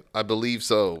four, right? I believe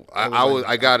so. was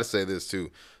I gotta say this too.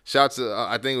 Shouts to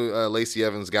I think Lacey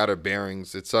Evans got her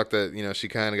bearings. It sucked that she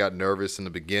kind of got nervous in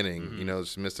the beginning.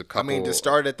 She missed a couple. I mean, to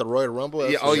start at the Royal Rumble.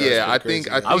 Yeah, that's I pretty think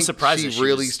crazy, I was surprised that she she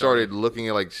really just started started. looking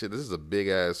at like shit. This is a big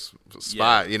ass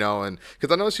spot, and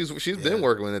because I know she's been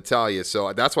working with Natalia,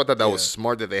 so that's why I thought that was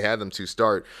smart that they had them to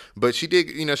start. But she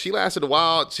did, she lasted a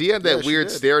while. She had that Yeah, she weird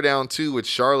did. stare down too with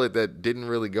Charlotte that didn't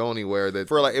really go anywhere. That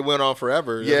for like it went on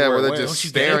forever. That's Yeah, where it they're went. just Don't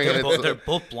you get it? staring at it. They're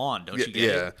both blonde. Don't you get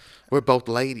yeah, it? we're both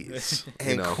ladies,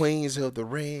 and queens of the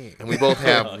ring. and we both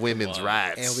have women's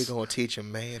rights, And we're gonna teach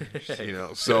them manners.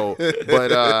 So,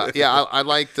 but I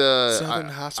liked Southern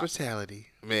hospitality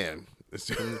man.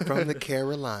 from the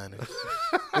Carolinas.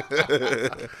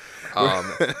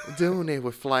 Doing it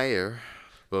with flair.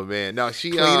 But man, no,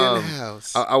 she Cleaning the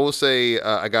house. I will say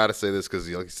I gotta say this because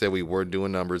like you said, we were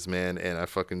doing numbers, man, and I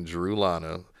fucking drew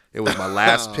Lana. It was my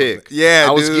last pick. Yeah,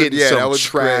 I was dude, getting that some was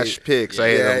trash great. picks. I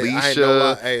Yeah, had I ain't Alicia. no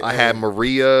lie. Hey, I had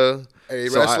Maria. Hey,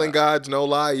 So wrestling gods, no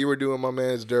lie, you were doing my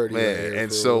man's dirty. right Man, here and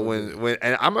for a so little bit. when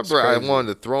and I remember I crazy.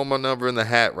 wanted to throw my number in the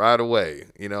hat right away,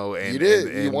 and you did,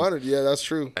 and, you wanted, yeah, that's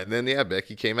true. And then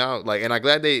Becky came out and I'm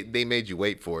glad they made you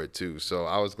wait for it too. So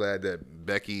I was glad that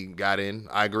Becky got in.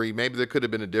 I agree. Maybe there could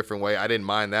have been a different way. I didn't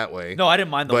mind that way. No, I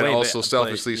didn't mind the but way, also but,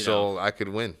 selfishly, you so know. I could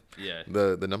win. Yeah.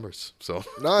 The numbers. So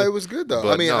No, it was good though.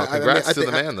 But I mean, no, congrats I to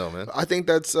the think- man, though, man. I think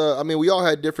that's. I mean, we all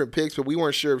had different picks, but we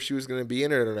weren't sure if she was going to be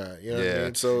in it or not. You know what I Yeah.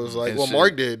 mean? So it was like, And well, she-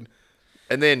 Mark did.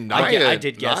 and then I Nia,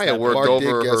 did guess Nia that. worked Mark did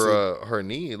over guess her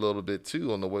knee a little bit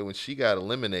too on the way when she got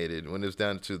eliminated when it was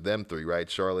down to them three,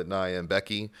 right? Charlotte, Nia, and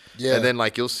Becky. Yeah. And then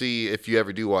you'll see if you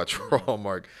ever do watch Raw,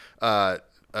 Mark.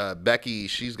 Becky,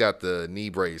 she's got the knee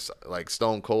brace like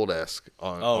Stone Cold-esque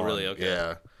on. Oh, really? Okay.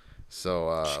 Yeah.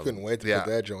 So She couldn't wait to yeah. put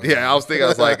that joint Yeah, on. I was thinking, I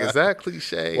was like, is that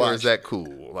cliche or Watch. is that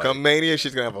cool? Like, Come Mania,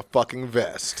 she's gonna have a fucking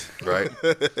vest. right.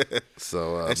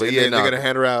 So, And but yeah, they're gonna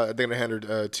hand her out. They're gonna hand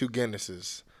her 2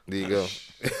 Guinnesses. there you go.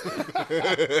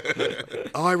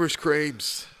 Irish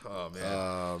crepes. Oh man.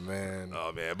 Oh man.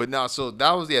 Oh man, but no. So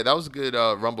that was a good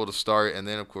Rumble to start, and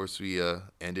then of course we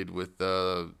ended with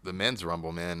the men's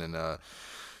Rumble, man. And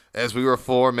as we were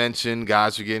aforementioned,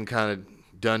 guys were getting kind of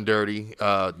done dirty.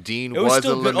 Dean It was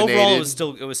still good. eliminated.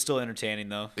 Overall, it was still entertaining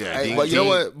though. Yeah, Hey, Dean, but you know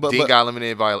what? Dean got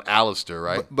eliminated by Alistair,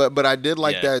 right? But I did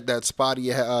like Yeah. that spot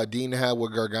Dean had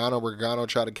with Gargano. Where Gargano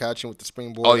tried to catch him with the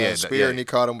springboard Oh, yeah, spear, yeah. and he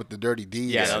caught him with the dirty D.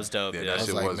 Yeah, that was dope. Yeah, Yeah, that I was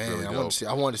shit like, was man, really dope.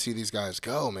 I want to see these guys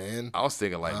go, man. I was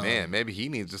thinking like, man, maybe he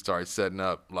needs to start setting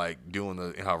up like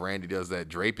doing how Randy does that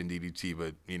draping DDT,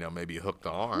 but maybe hook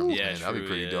the arms. Yeah, man, that'd be true,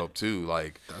 pretty yeah. dope too.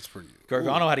 Like, That's pretty.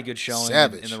 Gargano had a good showing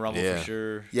Savage. in the Rumble Yeah. for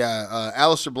sure. Yeah,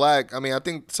 Aleister Black. I mean, I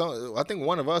think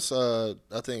one of us,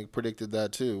 predicted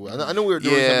that too. I know there was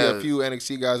gonna be Yeah. a few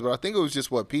NXT guys, but I think it was just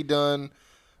Pete Dunne.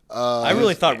 I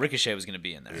really thought Ricochet was going to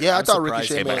be in there. Yeah, I I'm thought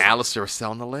surprised Ricochet he but man. Alistair was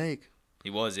selling the leg. He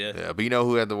was, yeah. Yeah, but you know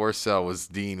who had the worst sell was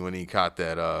Dean when he caught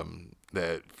that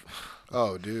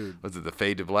Oh, dude. was it the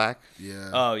fade to black?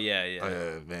 Yeah. Oh yeah,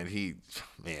 yeah. Man, he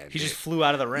Just flew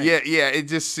out of the ring. yeah, it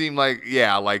just seemed like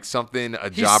something a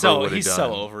he's jobber so would have he's done.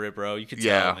 so over it, bro. You could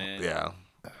Yeah, tell, man. yeah.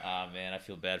 Ah, man, I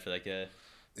feel bad for that guy.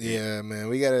 Yeah, man.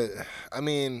 We gotta. I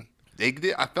mean, They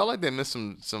did. I felt like they missed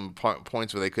some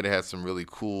points where they could have had some really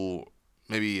cool,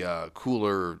 maybe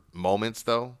cooler moments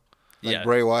though. like Yeah,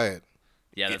 Bray Wyatt.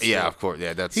 yeah, that's Yeah, true. of course.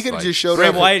 Yeah, that's He could have like, just showed Bray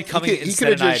up. Wyatt coming he instead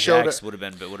could of have Nia just showed Jax up. would have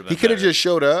been He could have better. just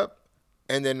showed up,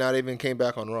 and then not even came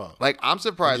back on Raw. Like I'm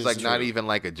surprised, Which is like not true. even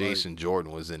like a Jason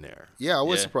Jordan was in there. Yeah, I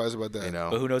was Yeah. surprised about that. You know,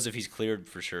 But who knows if he's cleared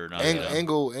for sure? Not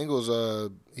Angle's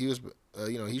he was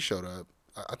he showed up.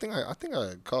 I think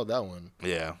I called that one.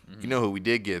 yeah. Mm-hmm. You know who we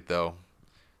did get though?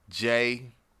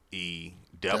 J-E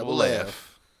double F.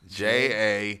 F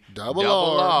J-A Double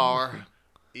R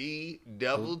E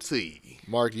double T.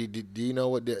 Mark, do you know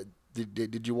what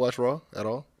did you watch Raw at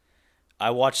all? I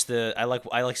watched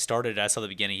I started. I saw the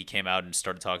beginning. He came out and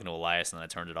started talking to Elias, and then I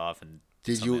turned it off. And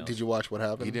Did you watch what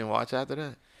happened? You didn't watch after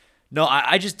that? No,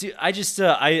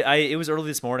 it was early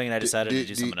this morning, and I decided to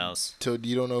do something else. So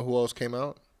you don't know who else came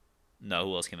out? No,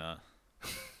 who else came out?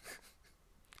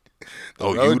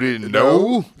 You didn't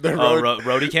know? The Oh,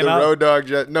 Rhodey came the out. Road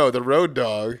Dog. No, the Road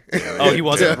Dog. Oh, he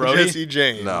wasn't Brody. Jesse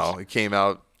James. No, it came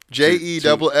out.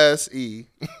 JESSE.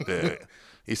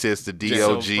 He says the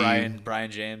So DOG. Brian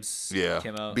James. Yeah.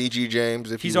 came out. BG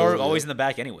James. If He's you will. always in the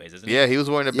back, anyways, isn't he? Yeah, he was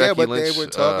wearing a Yeah, Becky but Lynch they were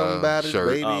talking about his shirt.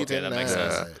 baby Oh, okay, that makes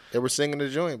tonight. sense. They were singing the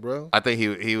joint, bro. I think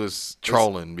he was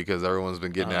trolling because everyone's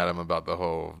been getting at him about the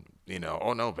whole,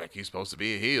 oh no, Becky's supposed to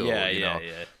be a heel. Yeah, you yeah, know?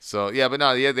 yeah. So yeah, but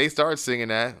no, yeah, they started singing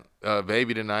that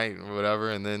 "Baby Tonight" or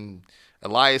whatever, and then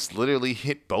Elias literally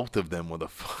hit both of them with a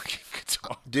fucking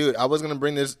guitar. Dude, I was gonna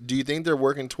bring this. Do you think they're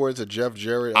working towards a Jeff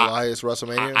Jarrett Elias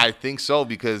WrestleMania? I think so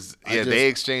because I they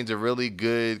exchanged a really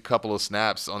good couple of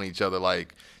snaps on each other.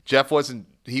 Like Jeff wasn't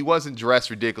dressed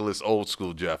ridiculous old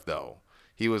school Jeff though.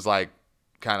 He was like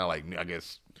kind of like I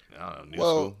guess I don't know, new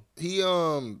school. He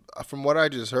from what I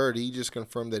just heard, he just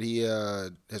confirmed that he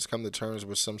has come to terms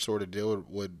with some sort of deal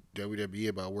with WWE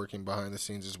about working behind the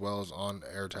scenes as well as on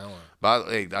air talent. But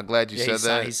hey, I'm glad you said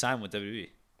that. He signed with WWE.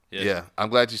 Yeah, I'm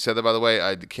glad you said that. By the way,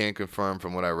 I can confirm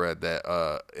from what I read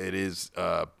that it is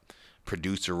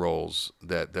producer roles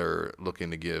that they're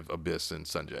looking to give Abyss and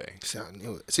Sanjay. See, I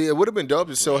knew it. See, it would have been dope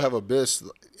to still have Abyss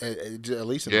at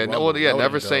least in Yeah, the no, Rumble. That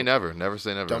never would've say been never. Never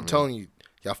say never. dope. I'm telling you,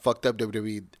 y'all fucked up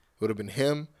WWE. It would have been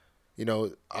him,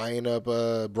 eyeing up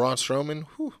Braun Strowman.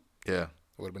 Whew, Yeah.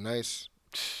 would have been nice.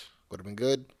 Would have been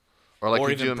good. Or like, Or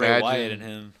could even you Bray imagine? Wyatt and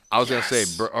him. I was gonna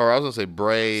say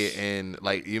Bray and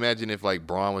like you imagine if like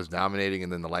Braun was dominating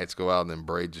and then the lights go out and then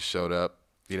Bray just showed up.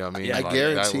 You know what I mean? Yeah, I Like,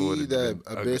 guarantee would've that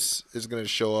been Abyss is going to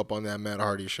show up on that Matt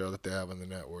Hardy show that they have on the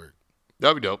network.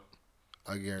 That'd be dope.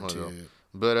 I guarantee Well, it.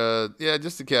 But yeah,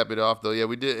 just to cap it off though, yeah,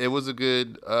 we did. It was a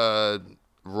good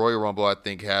Royal Rumble, I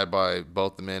think, had by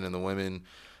both the men and the women.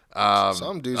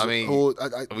 Some dudes. I mean,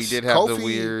 we did have the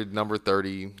weird number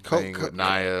 30 thing with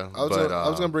Nia, I was but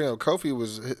gonna bring up Kofi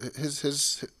was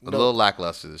his a little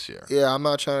lackluster this year. Yeah, I'm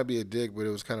not trying to be a dick, but it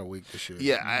was kind of weak this year.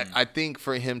 Yeah, I think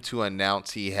for him to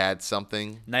announce he had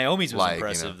something. Naomi's was Like,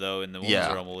 impressive though in the women's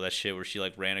yeah. Rumble. That shit where she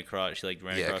ran across. Yeah,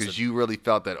 across. because you really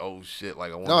felt that. Oh shit!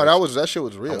 Like I wonder. No, that shit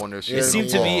was real. I wonder if she It Yeah, seemed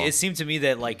the to me. wall. It seemed to me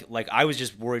that like I was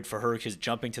just worried for her because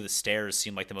jumping to the stairs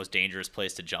seemed like the most dangerous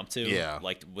place to jump to. Yeah.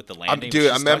 Like with the landing. Dude,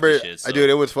 but I she stuck remember. to shit, so. Dude,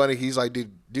 it was funny. He's like,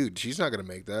 dude, she's not gonna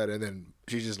make that, and then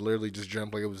she just literally just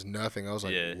jumped like it was nothing. I was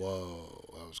like, Yeah. whoa.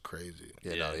 was crazy.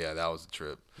 Yeah, that was a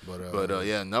trip. But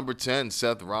yeah, number 10,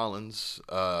 Seth Rollins.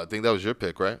 I think that was your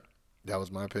pick, right? that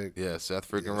was my pick. Yeah, Seth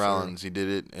freaking Yes, Rollins. He did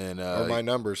it, and Or my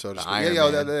number, so to the speak. Iron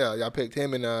Yeah, Man. yeah. I picked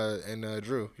him and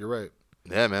Drew. You're right.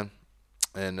 Yeah, man.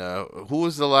 And who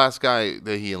was the last guy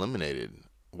that he eliminated?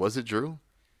 Was it Drew?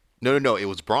 No. It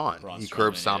was Braun. Braun He Strowman,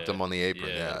 curb stomped yeah. him on the apron.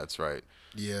 Yeah. Yeah, that's right.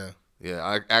 Yeah. Yeah,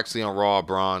 I actually on Raw,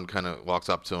 Braun kind of walks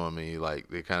up to him and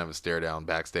they kind of a stare down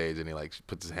backstage, and he like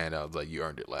puts his hand out, it's like, you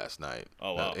earned it last night.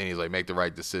 Oh, wow. And he's like, make the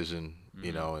right decision,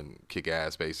 you know, and kick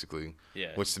ass basically.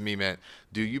 Yeah. Which to me meant,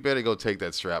 dude, you better go take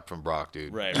that strap from Brock,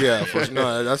 dude. Right. Yeah,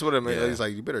 no, that's what it meant. Yeah. He's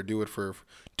like, you better do it for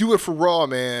Raw,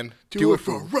 man. Do it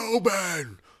for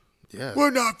Roman. Yeah. We're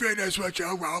not finished with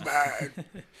you, Roman.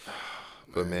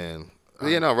 But man,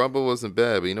 Rumble wasn't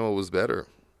bad, but you know what was better?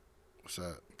 What's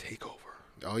that? Takeover.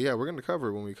 Oh yeah, we're gonna cover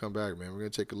it when we come back, man. We're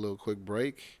gonna take a little quick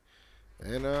break,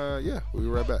 and yeah, we'll be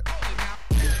right back.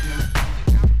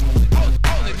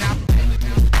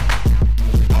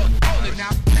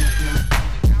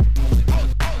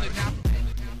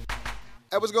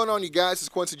 Hey, what's going on, you guys? It's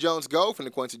Quincy Jones Go from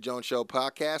the Quincy Jones Show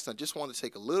podcast. I just want to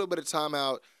take a little bit of time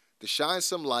out to shine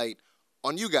some light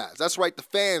on you guys. That's right, the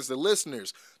fans, the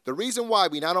listeners. The reason why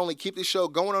we not only keep this show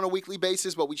going on a weekly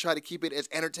basis, but we try to keep it as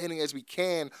entertaining as we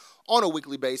can on a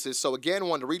weekly basis. So again,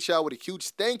 wanted to reach out with a huge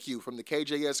thank you from the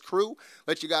KJS crew.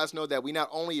 Let you guys know that we not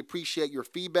only appreciate your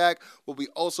feedback, but we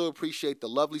also appreciate the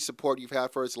lovely support you've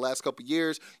had for us the last couple of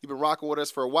years. You've been rocking with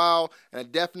us for a while, and I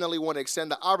definitely want to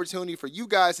extend the opportunity for you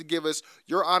guys to give us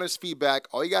your honest feedback.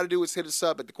 All you got to do is hit us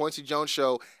up at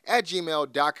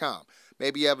thequincyjoneshow@gmail.com.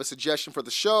 Maybe you have a suggestion for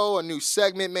the show, a new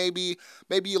segment maybe.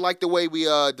 Maybe you like the way we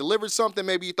delivered something.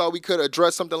 Maybe you thought we could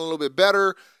address something a little bit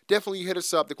better. Definitely hit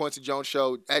us up,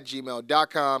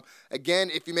 thequincyjoneshow@gmail.com.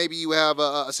 Again, if you have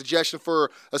a suggestion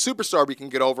for a superstar we can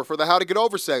get over for the How to Get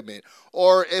Over segment,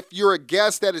 or if you're a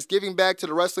guest that is giving back to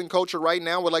the wrestling culture right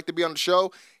now, would like to be on the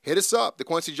show, hit us up,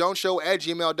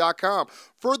 thequincyjoneshow@gmail.com.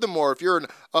 Furthermore, if you're an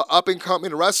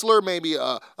up-and-coming wrestler, maybe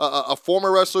a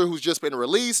former wrestler who's just been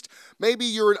released, maybe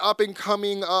you're an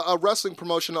up-and-coming wrestling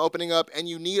promotion opening up and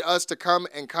you need us to come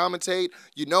and commentate,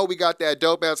 we got that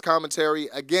dope-ass commentary.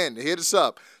 Again, hit us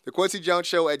up,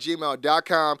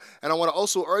 thequincyjoneshow@gmail.com. And I want to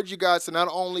also urge you guys to not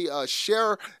only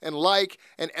share and like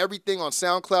and everything on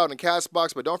SoundCloud and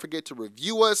CastBox, but don't forget to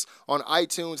review us on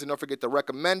iTunes and don't forget to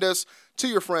recommend us to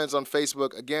your friends on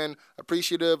Facebook. Again,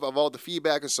 appreciative of all the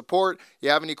feedback and support. You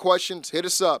have any questions, hit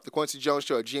us up,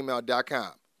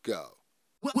 thequincyjoneshow@gmail.com. Go.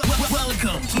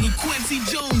 Welcome to the Quincy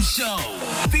Jones Show,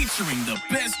 featuring the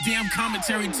best damn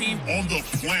commentary team on the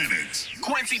planet.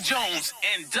 Quincy Jones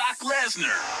and Doc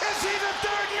Lesnar. Is he the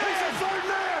third man? He's the third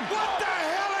man. What the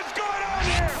hell is going on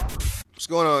here? What's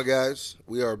going on, guys?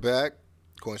 We are back.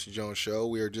 Quincy Jones Show.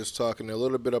 We are just talking a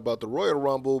little bit about the Royal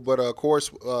Rumble, but of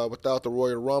course, without the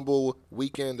Royal Rumble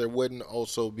weekend, there wouldn't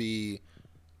also be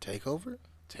Takeover.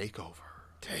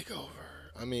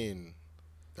 I mean,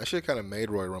 that shit kind of made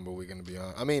Royal Rumble weekend, to be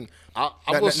honest. I mean, I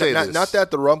will say this. Not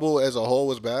that the Rumble as a whole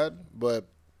was bad, but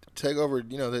Takeover,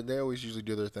 they always usually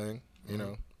do their thing,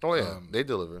 Oh, yeah. They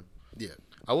deliver. Yeah.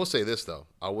 I will say this, though.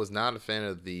 I was not a fan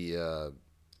of the,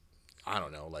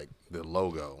 the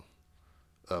logo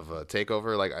of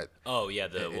Takeover.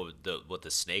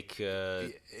 The snake.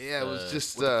 It was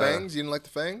just With the fangs? You didn't like the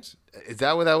fangs? Is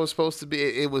that what that was supposed to be?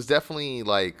 It was definitely it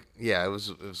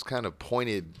was kind of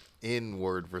pointed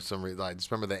inward for some reason. I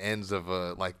just remember the ends of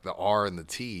the R and the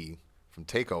T from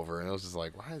Takeover, and it was just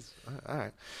like, why is all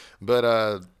right? But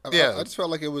I just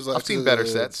felt like it was like I've seen better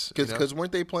sets because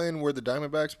weren't they playing where the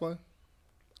Diamondbacks play?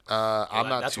 I'm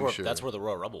not too sure. That's where the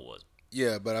Royal Rumble was.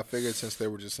 Yeah, but I figured since they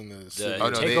were just in the city.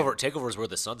 Takeover is where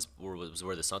the Suns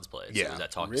played. Yeah. So it was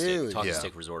at Talking Really?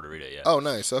 Stick Resort Arena. Yeah. Oh,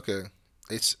 nice. Okay.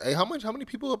 How many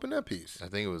people up in that piece? I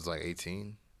think it was like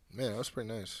 18. Man, that was pretty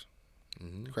nice.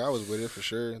 Mm-hmm. The crowd was with it for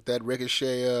sure. That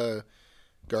Ricochet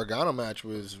Gargano match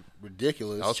was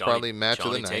ridiculous. That was probably match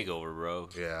of the Johnny night. Takeover, bro.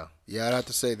 Yeah. Yeah, I'd have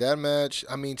to say that match.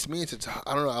 I mean, to me, I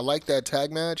don't know. I like that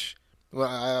tag match. When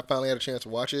I finally had a chance to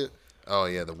watch it. Oh,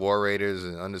 yeah, the War Raiders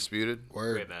and Undisputed.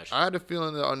 Word. Great match. I had a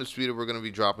feeling that Undisputed were going to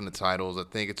be dropping the titles. I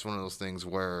think it's one of those things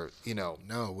where,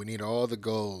 No, we need all the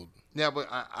gold. Yeah, but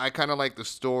I kind of like the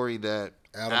story that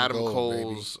Adam Cole,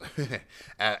 Cole's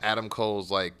Adam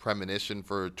Cole's like premonition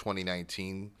for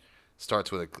 2019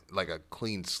 starts with a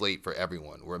clean slate for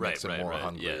everyone, where it makes it more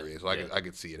hungrier. Yeah. So I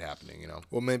could see it happening.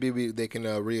 Well, maybe they can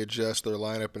readjust their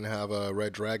lineup and have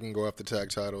Red Dragon go after tag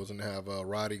titles and have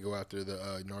Roddy go after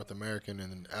the North American,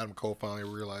 and then Adam Cole finally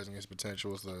realizing his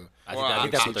potential as the I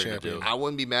think that's what they're going to do. I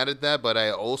wouldn't be mad at that, but I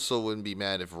also wouldn't be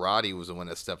mad if Roddy was the one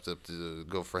that stepped up to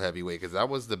go for heavyweight, because that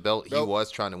was the belt he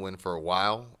was trying to win for a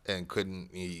while and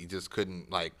he just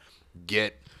couldn't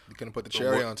get. You couldn't put the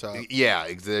cherry on top. Yeah,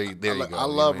 exactly. There you go. I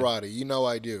love Roddy. You know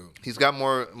I do. He's got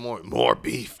more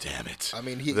beef, damn it. I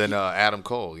mean, than Adam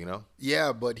Cole,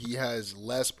 Yeah, but he has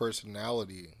less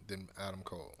personality than Adam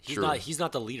Cole. He's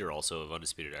not the leader also of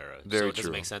Undisputed Era. Very so it doesn't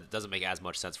true. make sense. It doesn't make as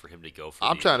much sense for him to go for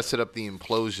I'm trying to set up the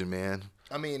implosion, man.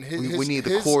 I mean, we need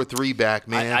the core 3 back,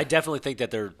 man. I definitely think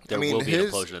that there will be an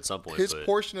implosion at some point. His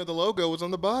portion of the logo was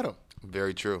on the bottom.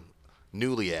 Very true.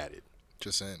 Newly added.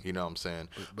 Just saying. You know what I'm saying?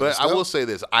 But I will say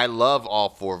this. I love all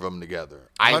 4 of them together.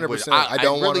 100%. I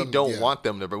don't want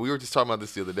them to, but we were just talking about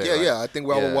this the other day. Yeah, right? yeah. I think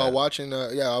while watching,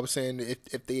 I was saying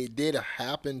if they did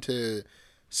happen to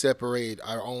separate,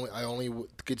 I only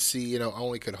could see, I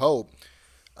only could hope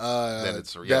that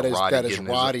it's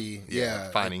Roddy.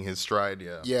 Finding his stride.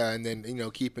 Yeah, and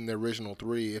then keeping the original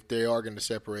 3. If they are going to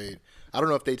separate, I don't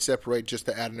know if they'd separate just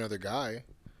to add another guy.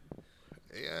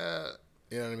 Yeah.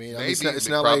 You know what I mean? Maybe. It's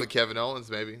not probably like Kevin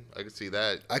Owens. Maybe I could see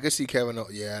that. I could see Kevin.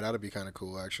 Yeah, that'd be kind of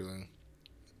cool, actually.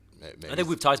 Maybe. I think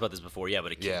we've talked about this before,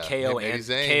 but KO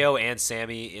and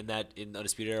Sammy in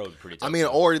Undisputed Era would be pretty tough. I mean,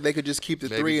 or they could just keep the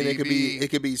Maybe 3, and DB. it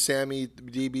could be Sammy,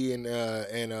 DB,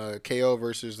 and KO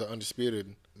versus the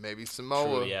Undisputed. Maybe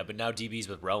Samoa. True, yeah, but now DB's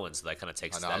with Rowan, so that kind of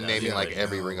takes that I'm out. naming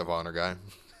every Ring of Honor guy.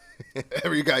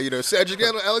 Every guy, Cedric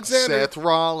Alexander. Seth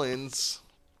Rollins.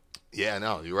 Yeah,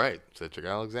 no, you're right. Cedric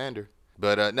Alexander.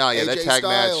 But, that AJ tag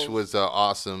Styles. match was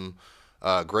awesome.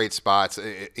 Great spots.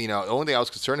 The only thing I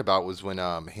was concerned about was when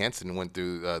Hansen went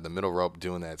through the middle rope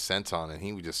doing that senton, and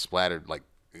he just splattered,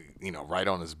 right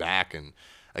on his back. And,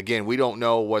 again, we don't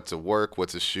know what to work, what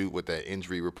to shoot with that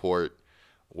injury report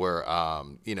where,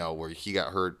 where he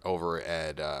got hurt over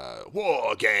at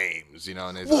War Games, and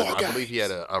I believe he had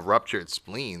a ruptured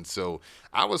spleen. So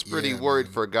I was pretty worried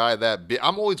for a guy that big.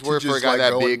 I'm always worried for a guy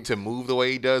that big to move the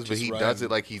way he does, but he does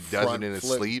it like he does it in his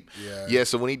sleep. Yeah,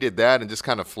 so when he did that and just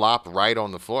kind of flopped right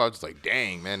on the floor, I was just like,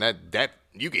 dang, man, that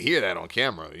you could hear that on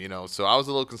camera, So I was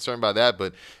a little concerned by that,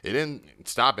 but it didn't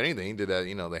stop anything. He did that,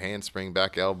 the handspring,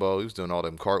 back elbow. He was doing all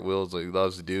them cartwheels that he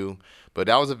loves to do. But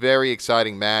that was a very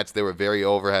exciting match. They were very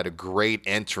over, had a great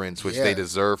entrance, which they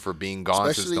deserve for being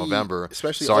gone since November.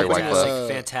 Sorry, White Club.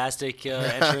 Fantastic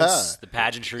entrance. The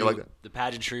pageantry, was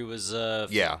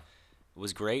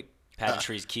great.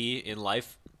 Pageantry is key in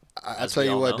life. I tell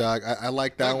you what, dog. I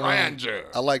like that one.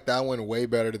 I like that one way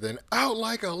better than out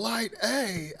like a light.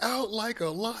 Hey, out like a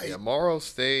light. Yeah, Morrow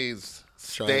stays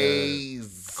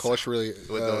culturally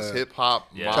with those hip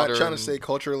hop modern. Trying to stay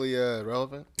culturally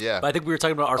relevant. Yeah, but I think we were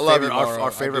talking about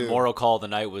our favorite Morrow call of the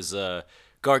night was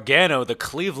Gargano, the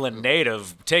Cleveland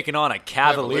native, taking on a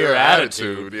cavalier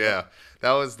attitude. Yeah.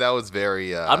 That was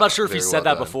very. I'm not sure if he said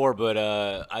that done. before, but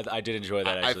I did enjoy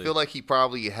that. Actually, I feel like he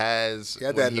probably has. He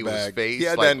had that in the bag. He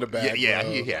had that in the bag. Yeah,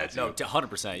 he had. No,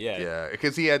 100%. Yeah,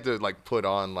 because he had to put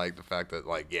on the fact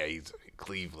that he's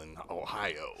Cleveland,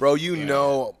 Ohio. Bro,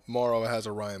 Morrow has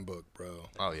a rhyme book, bro.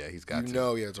 Oh yeah, he's got.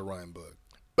 He has a rhyme book.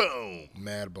 Boom.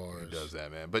 Mad bars. He does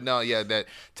that, man. But no, that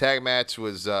tag match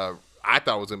was. I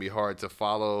thought it was going to be hard to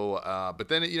follow. But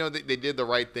then, they did the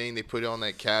right thing. They put on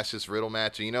that Cassius Riddle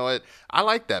match. And you know what? I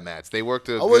liked that match. They worked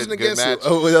a good match.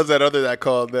 Oh, that was that other that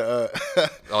called the.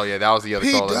 Oh, yeah, that was the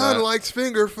other call. He done likes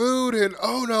finger food, and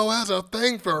Ono has a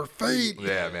thing for feet.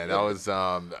 Yeah, man. That was,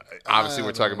 obviously,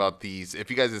 we're talking about these.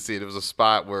 If you guys didn't see it, there was a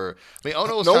spot where,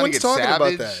 Ono was trying to get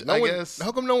savage, about that. I guess.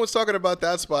 How come no one's talking about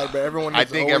that spot, but everyone I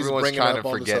think everyone's trying to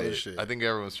forget it. Shit. I think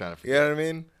everyone's trying to forget it. You know what I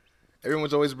mean?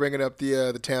 Everyone's always bringing up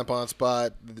the tampon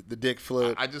spot, the dick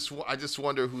flip. I just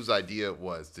wonder whose idea it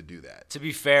was to do that. To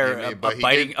be fair,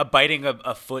 biting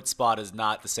a foot spot is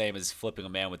not the same as flipping a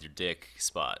man with your dick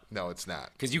spot. No, it's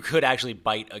not. Because you could actually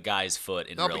bite a guy's foot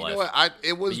in real life.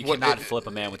 You know what? You cannot flip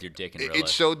a man with your dick in real life. It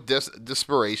showed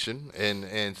desperation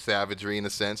and savagery in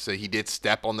the sense that he did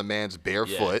step on the man's bare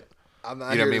foot. I'm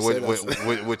not here to say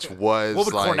that. Which was what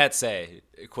would Cornette say,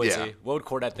 Quincy? Yeah. What would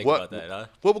Cornette think about that? Huh?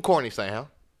 What would Corny say, huh?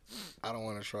 I don't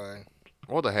want to try.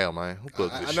 What the hell, man? Who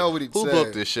booked this I shit? know what he'd Who say.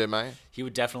 booked this shit, man? He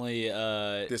would definitely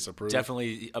Disapprove.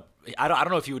 Definitely, I don't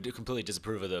know if he would completely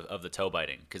disapprove of the toe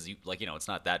biting because it's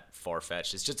not that far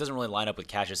fetched. It just doesn't really line up with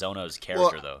Cassius Ohno's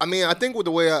character though. I mean, I think with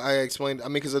the way I explained, I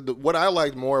mean, because what I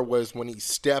liked more was when he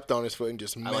stepped on his foot and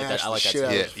just mashed the shit out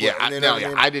of his foot. Yeah. And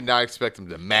then, I did not expect him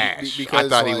to mash. Because, I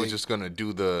thought he like- was just gonna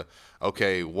do the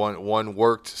one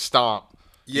worked stomp.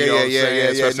 Yeah, You know what I'm yeah, saying? yeah, yeah,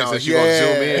 Especially no, since you're gonna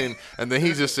zoom yeah. in, and then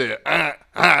he just said,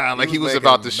 like he was making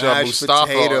about to shove mashed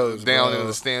Mustafa potatoes, down bro. into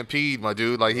the stampede, my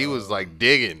dude. Like he was like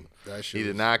digging. That shit He did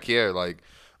was- not care. Like,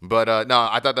 but no,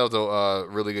 I thought that was a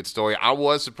really good story. I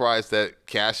was surprised that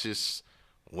Cassius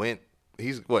went.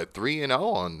 He's 3-0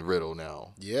 on Riddle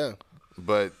now. Yeah.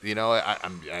 But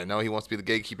I know he wants to be the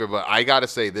gatekeeper. But I gotta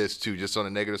say this too, just on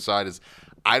the negative side, is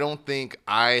I don't think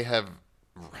I have.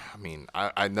 I mean,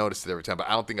 I noticed it every time, but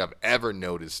I don't think I've ever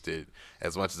noticed it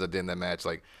as much as I did in that match.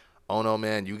 Like, oh no,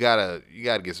 man, you gotta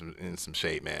get in some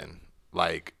shape, man.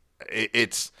 Like,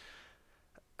 it's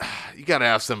you gotta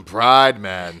have some pride,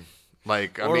 man.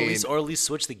 Like, or at least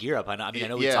switch the gear up. I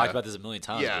know we talked about this a million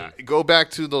times. Yeah, but go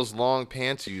back to those long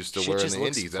pants you used to shit wear in just the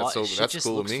looks Indies. fu- That's shit just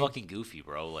cool looks with me. fucking goofy,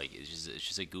 bro. Like it's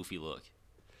just a goofy look.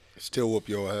 Still whoop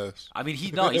your ass. I mean,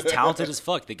 he's talented as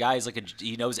fuck. The guy is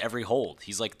he knows every hold.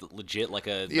 He's like legit like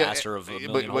a master of a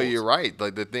million but holds. you're right.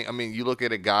 Like the thing, I mean, you look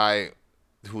at a guy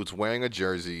who's wearing a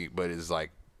jersey but is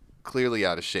like clearly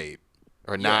out of shape,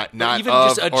 or not even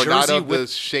of, just a or not jersey of the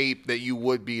with- shape that you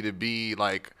would be to be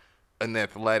like an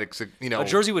athletics. A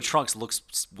jersey with trunks looks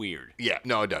weird. Yeah,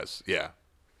 no, it does. Yeah,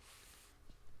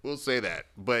 we'll say that.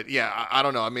 But yeah, I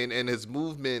don't know. I mean, and his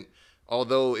movement,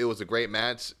 although it was a great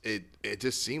match, it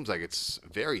just seems like it's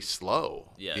very slow.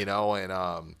 Yeah. And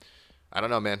I don't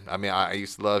know, man. I mean, I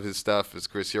used to love his stuff as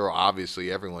Chris Hero.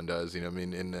 Obviously, everyone does. I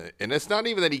mean, and it's not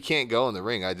even that he can't go in the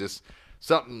ring. There's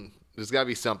got to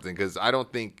be something, because I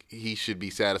don't think he should be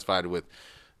satisfied with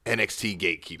NXT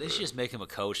gatekeeper. They should just make him a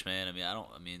coach, man. I don't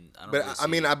But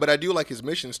really see- but I do like his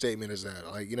mission statement is that,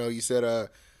 like, you said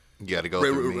You got to go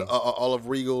through me. all of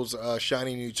Regal's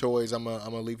shiny new toys, I'm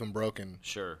gonna leave him broken.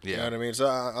 Sure. You Yeah. know what I mean? So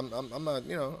I'm not,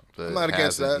 But I'm not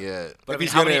against hasn't that. yet. But If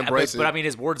he's gonna embrace but it. I mean,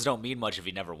 his words don't mean much if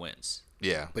he never wins.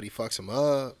 Yeah. But he fucks him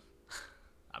up.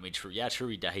 I mean, true. Yeah, true.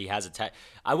 He has a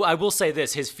I will say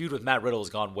this: his feud with Matt Riddle has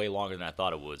gone way longer than I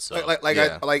thought it would. So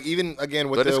Yeah. Even again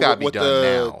with But it's gotta be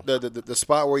done now. the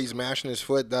spot where he's mashing his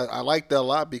foot, that I like that a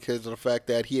lot because of the fact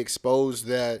that he exposed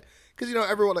that, because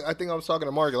everyone, like, I think I was talking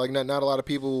to Mark, like not a lot of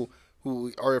people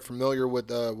who are familiar with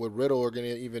Riddle are going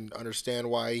to even understand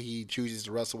why he chooses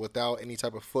to wrestle without any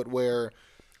type of footwear,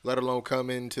 let alone come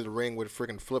into the ring with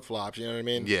freaking flip-flops, you know what I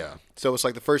mean? Yeah. So it's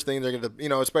like the first thing they're going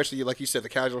to, especially like you said, the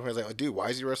casual fans like, oh, dude, why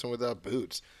is he wrestling without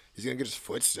boots? He's going to get his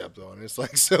foot stepped on. It's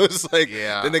like,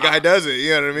 Yeah, then the guy does it, you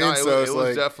know what I mean? No, So it it's was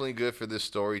like, definitely good for this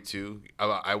story too.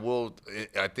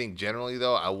 I think generally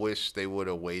though, I wish they would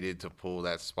have waited to pull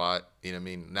that spot. You know what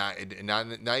I mean?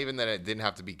 Not even that it didn't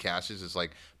have to be Cassius. It's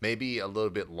like maybe a little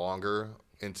bit longer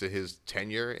into his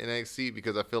tenure in NXT,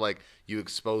 because I feel like you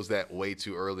exposed that way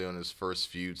too early on his first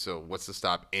feud. So what's to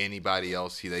stop anybody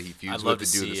else that he feuds with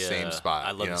to do the same spot?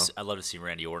 I'd love to see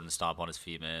Randy Orton stomp on his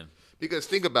feet, man. Because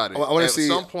think about it. I wanna At see-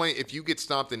 some point, if you get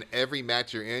stomped in every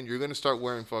match you're in, you're going to start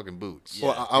wearing fucking boots.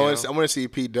 well, I want to see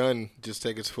Pete Dunne just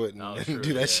take his foot and, Oh, sure,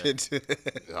 do that yeah. shit too.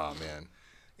 Oh man.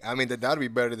 I mean, that'd be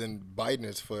better than biting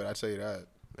his foot. I tell you that.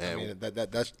 Man. I mean,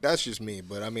 that's just me.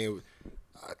 But I mean,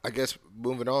 I guess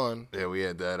moving on. Yeah, we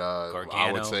had that. I would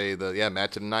Gargano. say the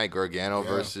match of the night, Gargano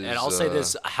versus. And I'll say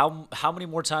this: how many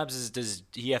more times does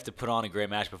he have to put on a great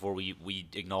match before we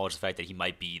acknowledge the fact that he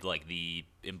might be like the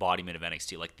embodiment of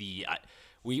NXT? Like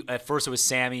we at first it was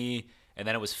Sammy, and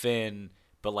then it was Finn,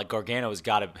 but like Gargano's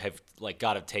got to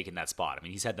have taken that spot. I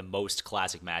mean, he's had the most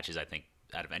classic matches, I think,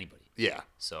 out of anybody. Yeah,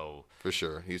 So for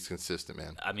sure, he's consistent,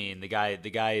 man. I mean, the guy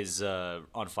is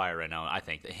on fire right now. I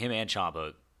think him and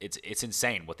Ciampa. It's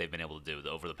insane what they've been able to do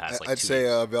over the past I'd 2 say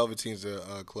years. Velveteen's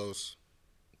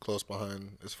close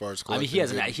behind as far as. I mean, he collecting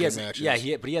hasn't. good Matches.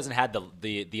 matches. But he hasn't had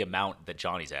the amount that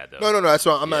Johnny's had though. No. That's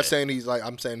why I'm Yeah. not saying he's like.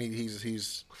 I'm saying he's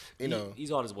he's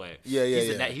on his way. Yeah,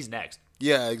 He's next.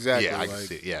 yeah, exactly. Yeah, I like, can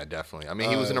see. Yeah, definitely. I mean,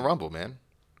 he was in a Rumble, man.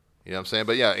 You know what I'm saying?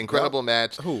 But yeah, incredible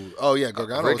match. Who? Oh yeah,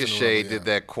 Gargano. was in the Ricochet Rumble, did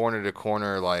that corner to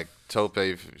corner like tope.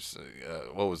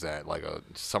 What was that? Like a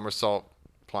somersault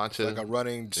plancha. like a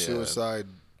running Yeah. suicide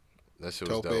That shit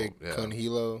was tope dope. Yeah. con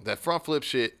hilo. That front flip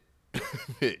shit,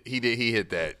 he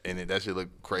hit that, and that shit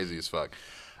looked crazy as fuck.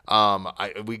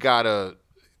 We gotta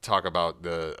talk about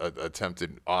the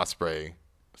attempted Osprey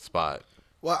spot.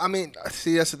 Well, I mean,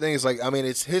 see, that's the thing. Is like, I mean,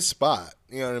 it's his spot.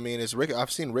 You know what I mean?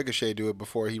 I've seen Ricochet do it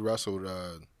before he wrestled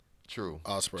True.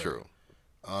 Osprey. True.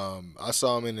 I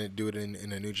saw him do it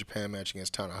in a New Japan match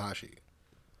against Tanahashi.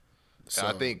 And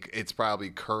I think it's probably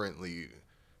currently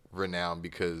renowned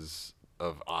because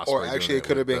of Ospreay. Or actually, it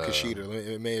could have been with, Kushida.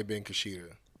 It may have been Kushida.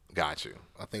 Got you,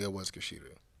 I think it was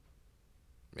Kushida.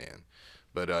 man.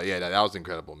 But yeah, that was an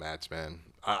incredible match, man.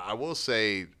 I will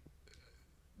say,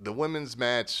 the women's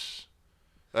match.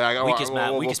 Weakest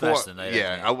match of the night.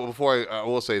 Yeah, I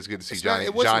will say it's good to see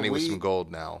Johnny with some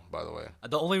gold now. By the way,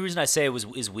 The only reason I say it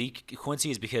is weak,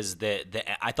 Quincy, is because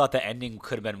I thought the ending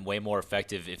could have been way more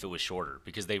effective if it was shorter,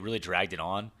 because they really dragged it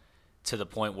on to the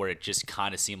point where it just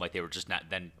kind of seemed like they were just not.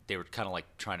 Then they were kind of like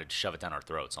trying to shove it down our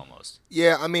throats almost.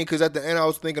 Yeah, I mean, because at the end I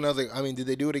was like, I mean, did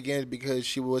they do it again because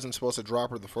she wasn't supposed to drop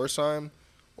her the first time?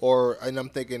 And I'm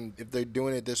thinking, if they're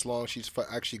doing it this long, she's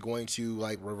actually going to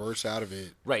like reverse out of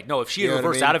it. Right. No, if she had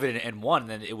reversed out of it and won,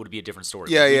 then it would be a different story.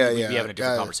 Yeah, We'd be having a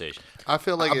different conversation. I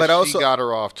feel like she got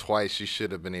her off twice, she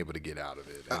should have been able to get out of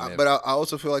it. But I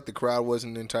also feel like the crowd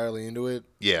wasn't entirely into it.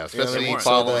 Yeah, especially you know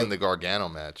following the Gargano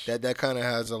match. That kind of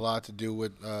has a lot to do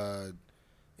with, a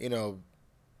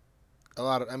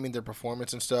lot of, I mean, their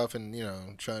performance and stuff, and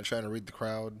trying to read the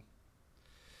crowd.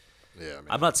 Yeah, man.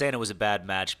 I'm not saying it was a bad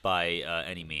match by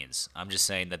any means. I'm just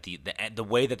saying that the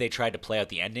way that they tried to play out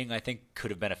the ending, I think,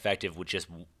 could have been effective with just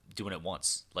doing it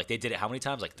once. Like, they did it how many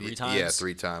times? Like 3 times? Yeah,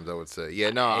 3 times, I would say.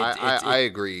 Yeah, no, I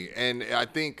agree. And I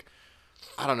think,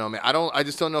 I don't know, man. I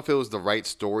just don't know if it was the right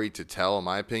story to tell, in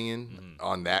my opinion,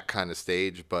 on that kind of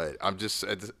stage. But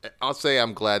I'll say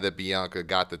I'm glad that Bianca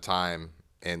got the time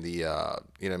and the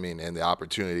and the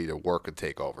opportunity to work a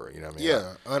takeover. You know what I mean?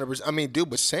 Yeah, 100%. I mean, dude,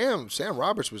 but Sam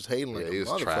Roberts was hating like he a was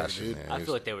motherfucker, trash, dude. man. I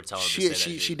feel like they were telling She him to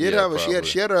say that. she did have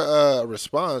she had a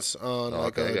response on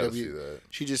like okay, I a gotta see that.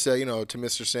 She just said, to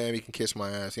Mr. Sam, you can kiss my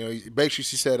ass. Basically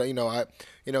she said,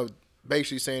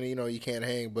 basically saying, you can't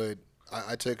hang, but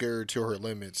I took her to her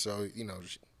limit, so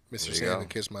Mr. Sam can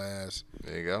kiss my ass.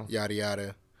 There you go. Yada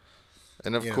yada.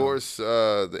 And of course,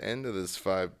 the end of this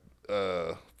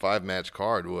 5-match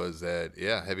card was that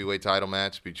heavyweight title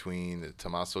match between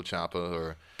Tommaso Ciampa,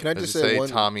 or can I just say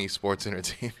Tommy Sports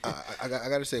Entertainment. I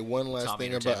got to say one last Tommy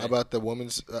thing about the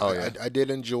women's. I did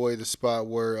enjoy the spot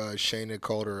where Shayna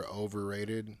called her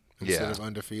overrated instead of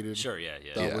undefeated. Sure, yeah.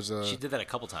 That was she did that a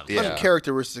couple times. Yeah.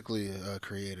 Uncharacteristically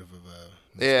creative of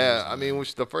Yeah, I mean,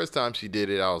 the first time she did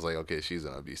it, I was like, okay, she's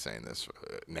gonna be saying this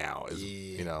now,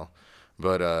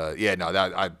 But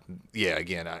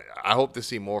again, I hope to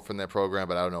see more from that program,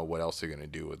 but I don't know what else they're gonna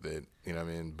do with it. You know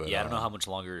what I mean? But I don't know how much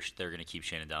longer they're gonna keep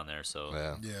Shannon down there. So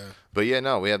Yeah. But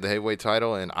we had the heavyweight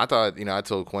title, and I thought, I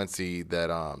told Quincy that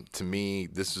to me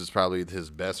this was probably his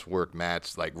best work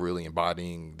match, like really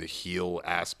embodying the heel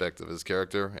aspect of his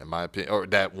character, in my opinion. Or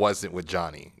that wasn't with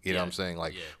Johnny. You know what I'm saying?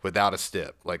 Like without a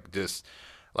step, like just.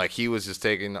 Like he was just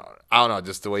taking, I don't know,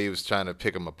 just the way he was trying to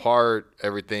pick them apart,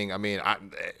 everything. I mean, I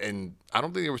don't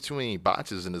think there was too many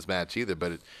botches in this match either.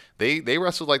 But they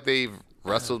wrestled like they've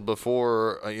wrestled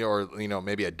before, or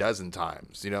maybe a dozen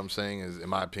times. You know what I'm saying? In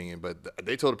my opinion, but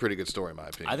they told a pretty good story, in my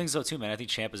opinion. I think so too, man. I think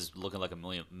Champ is looking like $1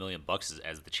 million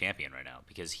as the champion right now,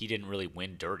 because he didn't really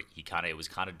win dirty. It was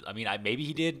kind of. I mean, maybe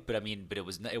he did, but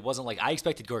it wasn't like I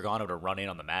expected Gargano to run in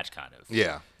on the match, kind of.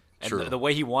 Yeah. And the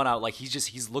way he won out, like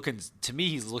he's looking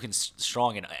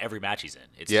strong in every match he's in.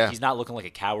 He's not looking like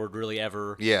a coward really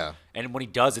ever. Yeah. And when he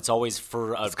does, it's always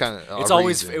for it's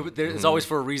always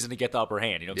for a reason to get the upper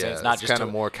hand. You know what I'm saying? It's not just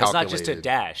more it's not just a calculated.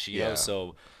 dash. You know,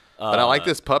 so. But I like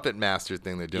this puppet master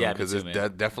thing they're doing, because me too,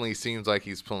 it definitely seems like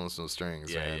he's pulling some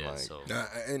strings, man. Yeah. Like, So.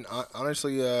 And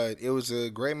honestly, it was a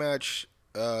great match.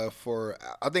 I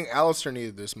think Alistair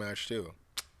needed this match too.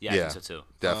 Yeah, I think so too.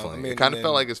 Definitely. It kind of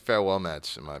felt like his farewell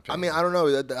match, in my opinion. I mean, I don't know.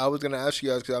 I was going to ask you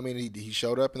guys because, I mean, he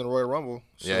showed up in the Royal Rumble.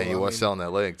 So, he was selling that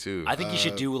leg, too. I think he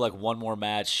should do like one more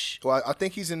match. Well, I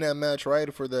think he's in that match,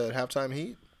 right, for the halftime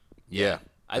heat? Yeah.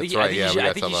 I think he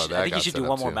should do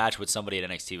one more match with somebody at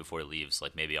NXT before he leaves,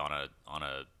 like maybe on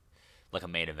a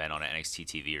main event on NXT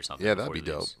TV or something. Yeah, that'd be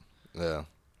dope. Yeah.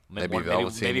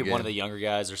 Maybe one of the younger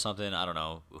guys or something. I don't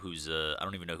know who's. I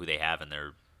don't even know who they have in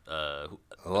their. As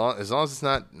long as it's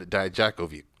not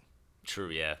Dijakovic. True,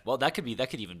 yeah. Well, that could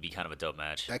even be kind of a dope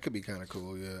match. That could be kind of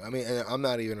cool, yeah. I mean, and I'm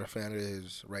not even a fan of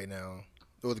his right now.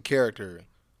 Or the character.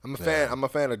 I'm a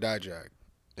fan of Dijak.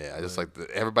 Yeah, I just like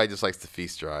everybody just likes the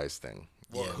feast your eyes thing.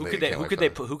 Well, who could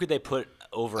they put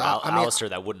over Alistair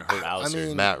that wouldn't hurt Alistair? I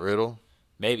mean, Matt Riddle.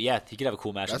 Maybe, yeah, he could have a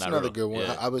cool match with that's Matt another Riddle. good one.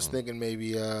 Yeah. I was thinking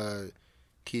maybe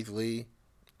Keith Lee.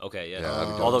 Okay, yeah. that'd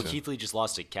be dope, Although too. Keith Lee just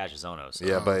lost to Cajazono. So.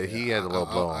 Yeah, but he had a low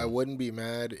blow. I wouldn't be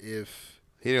mad if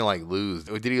He didn't lose.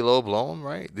 Did he low blow him?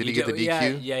 Right? Did he get the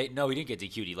DQ? Yeah. No, he didn't get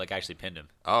DQ'd. He actually pinned him.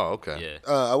 Oh, okay.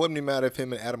 Yeah. I wouldn't be mad if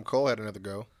him and Adam Cole had another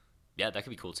go. Yeah, that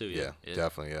could be cool too. Yeah,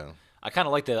 definitely. Yeah. I kind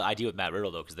of like the idea with Matt Riddle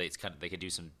though, because they could do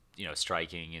some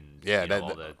striking and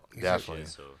all the definitely.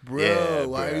 Shit, so. Bro, Yeah,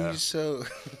 why bro. are you so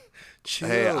chill?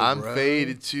 Hey, I'm bro.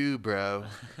 faded too, bro.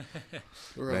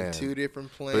 We're Man. on 2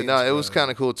 different planes. But no, it was bro. kind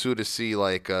of cool too to see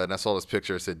and I saw this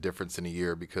picture. It said difference in a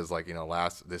year because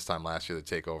this time last year the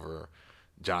takeover,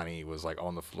 Johnny was like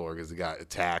on the floor because he got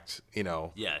attacked,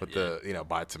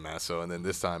 by Tommaso, and then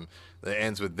this time it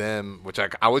ends with them, which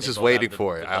I was just both waiting have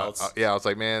for the it. belts. I was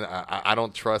like, man, I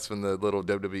don't trust when the little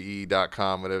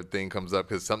WWE.com whatever thing comes up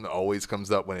because something always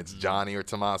comes up when it's Johnny or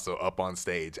Tommaso up on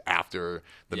stage after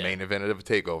the main event of a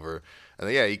takeover. And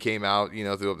then, he came out,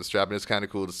 threw up the strap, and it's kind of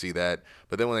cool to see that.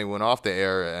 But then when they went off the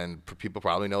air, and people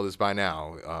probably know this by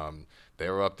now,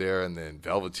 they were up there, and then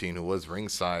Velveteen, who was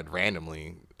ringside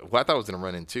randomly, who I thought was going to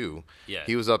run in too. Yeah.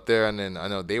 He was up there, and then I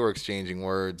know they were exchanging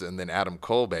words, and then Adam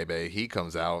Cole, he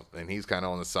comes out, and he's kind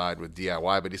of on the side with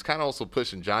DIY, but he's kind of also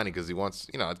pushing Johnny because he wants,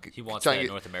 he wants that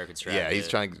North American strap. Yeah, he's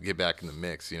trying to get back in the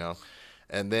mix,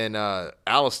 And then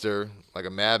Alistair, like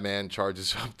a madman,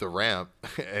 charges up the ramp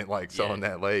and selling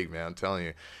that leg, man. I'm telling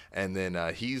you. And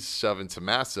then he's shoving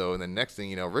Tommaso, and then next thing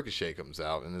you know, Ricochet comes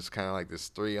out, and it's kind of like this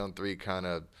 3-on-3 kind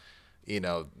of.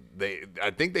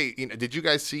 Did you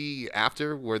guys see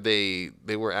after where they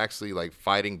were actually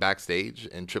fighting backstage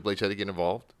and Triple H had to get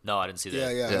involved? No, I didn't see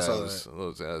that. Yeah, I saw it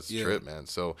was a trip, man.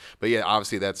 So, but yeah,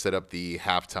 obviously that set up the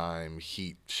halftime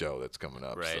Heat show that's coming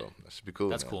up. Right. So that should be cool.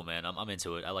 That's man. cool, man. I'm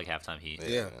into it. I like halftime Heat.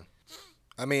 Yeah.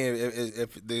 I mean,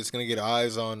 if it's gonna get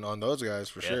eyes on those guys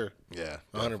for sure. Yeah,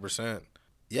 100%.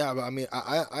 Yeah, but I mean,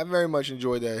 I very much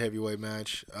enjoyed that heavyweight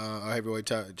match, heavyweight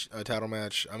title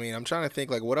match. I mean, I'm trying to think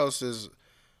what else is.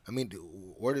 I mean,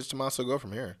 where does Tommaso go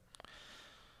from here?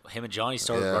 Him and Johnny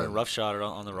started running roughshod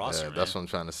on the roster. Yeah, that's what I'm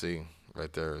trying to see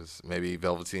right there. Is maybe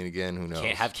Velveteen again? Who knows?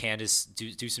 Can't have Candice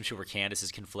do some shit where Candice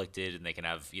is conflicted, and they can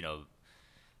have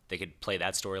they could play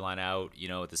that storyline out.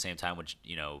 At the same time, with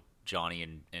Johnny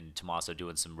and Tommaso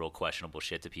doing some real questionable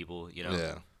shit to people.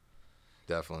 Yeah.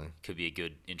 Definitely. Could be a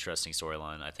good, interesting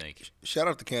storyline, I think. Shout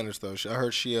out to Candice, though. I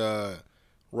heard she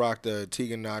rocked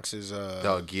Tegan Knox's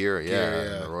gear, in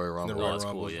the Royal Rumble. That's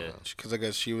cool, yeah. Because I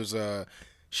guess she was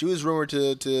rumored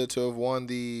to have won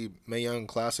the Mae Young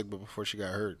Classic, but before she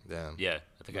got hurt. Damn. Yeah,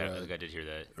 I think I did hear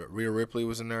that. Rhea Ripley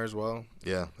was in there as well.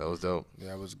 Yeah, that was dope. Yeah,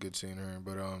 that was good seeing her.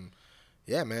 But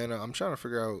yeah, man, I'm trying to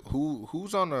figure out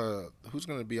who's going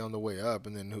to be on the way up,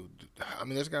 and then who. I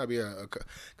mean, there's got to be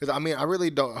because I mean, I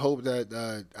really don't hope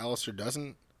that Alistair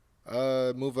doesn't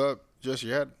move up just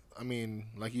yet. I mean,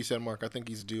 like you said, Mark, I think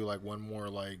he's due one more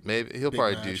maybe he'll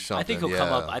probably match. do something. I think he'll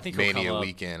come up. I think he'll Mania come up,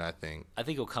 weekend. I think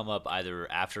he'll come up either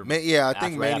after. I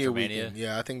think Mania after weekend.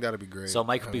 Yeah, I think that'd be great. So it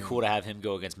might be cool to have him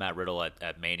go against Matt Riddle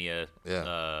at Mania,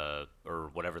 Yeah. Or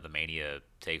whatever the Mania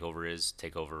takeover is.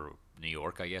 Takeover New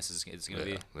York, I guess is going to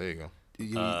be. There you go.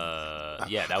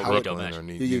 Yeah, that would be a dope match.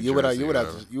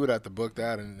 You would have to book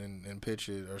that and pitch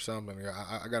it or something.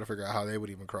 I got to figure out how they would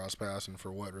even cross pass and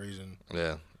for what reason.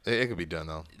 Yeah, it could be done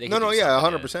though. No,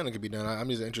 100% it could be done. I'm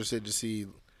just interested to see,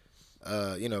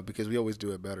 because we always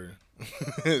do it better.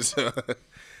 So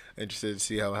interested to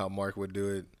see how Mark would do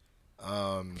it.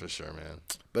 For sure, man.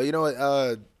 But you know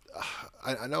what?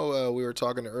 I know we were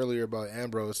talking earlier about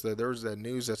Ambrose. That there was that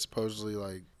news that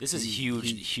supposedly this is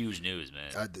huge news,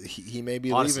 man. He may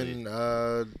be Honestly,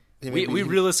 leaving. We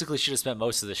realistically should have spent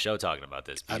most of the show talking about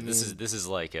this. This is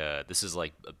like a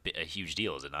huge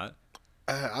deal, is it not?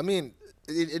 I mean,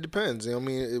 it depends. I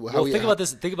mean, think about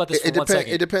this. Think about this for 1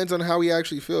 second. It depends on how he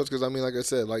actually feels. Because I mean, like I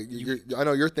said, I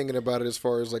know you're thinking about it as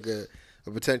far as a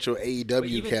potential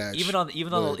AEW catch. Even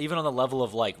on the level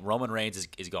of Roman Reigns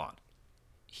is gone.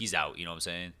 He's out. You know what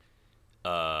I'm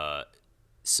saying?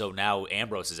 So now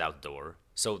Ambrose is out the door.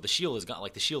 So the Shield is gone.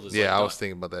 The Shield is I gone. was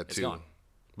thinking about that It's too. gone.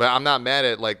 But I'm not mad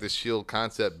at the Shield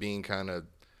concept being kind of.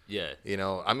 Yeah.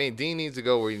 I mean, Dean needs to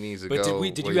go where he needs to go.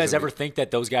 But did you guys ever think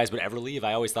that those guys would ever leave?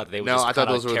 I always thought that they would. No, just I thought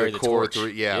those were carry the core torch.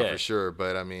 three. Yeah, for sure.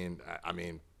 But I mean,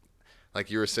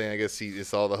 like you were saying, I guess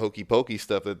it's all the hokey pokey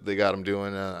stuff that they got him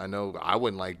doing. I know I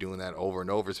wouldn't like doing that over and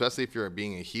over, especially if you're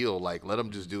being a heel. Let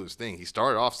him just do his thing. He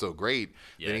started off so great,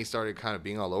 then he started kind of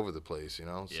being all over the place,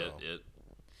 So. Yeah.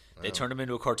 They turned him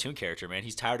into a cartoon character, man.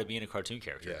 He's tired of being a cartoon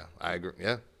character. Yeah, I agree.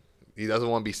 Yeah, he doesn't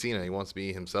want to be Cena. He wants to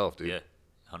be himself, dude. Yeah,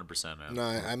 100%, man. No,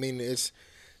 I mean it's.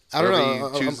 I don't know.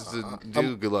 He chooses to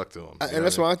do. Good luck to him. And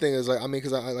that's my thing is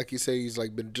because like you say, he's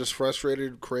been just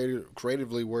frustrated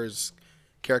creatively where his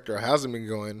character hasn't been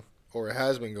going or it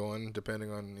has been going,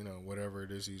 depending on whatever it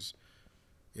is he's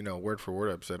word for word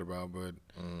upset about.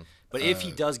 But if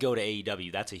he does go to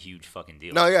AEW, that's a huge fucking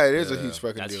deal. No, yeah, it is a huge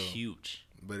fucking that's deal. Huge.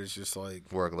 but it's just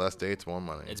like Work less dates, more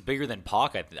money. It's bigger than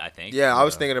Pac, I think. yeah. I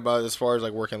was thinking about it as far as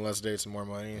like working less dates and more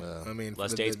money. I mean,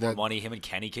 Less dates, more money. Him and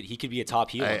Kenny, he could be a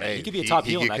top heel. Hey, He could be a top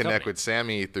heel He in could that connect company. with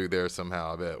Sammy through there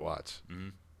somehow. I bet. Watch.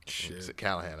 Shit.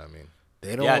 Callahan. I mean.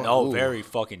 They don't. Yeah, no, ooh. very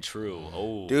fucking true.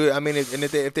 Oh, Dude, I mean,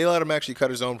 if they let him actually cut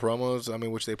his own promos, I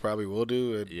mean, which they probably will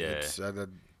do. It's,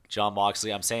 John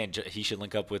Moxley. I'm saying he should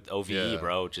link up with OVE, Yeah.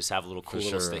 bro. Just have a little cool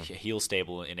little sure. heel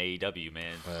stable in AEW,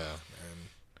 man.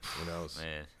 Who knows?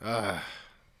 Man.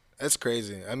 That's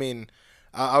crazy. I mean,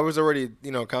 I was already,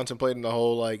 contemplating the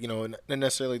whole, like, not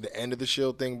necessarily the end of the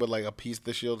Shield thing, but like a piece of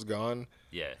the Shield's gone.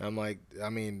 Yeah. I'm like, I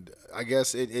mean, I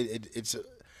guess it's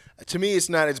to me, it's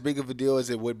not as big of a deal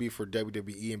as it would be for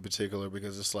WWE in particular,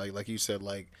 because it's like you said,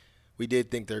 like, we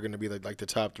did think they're going to be like the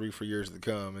top 3 for years to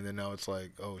come, and then now it's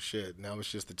like, oh shit, now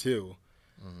it's just the 2.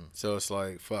 So it's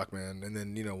like, fuck, man. And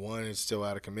then, one is still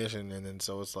out of commission, and then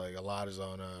so it's like a lot is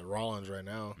on Rollins right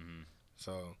now.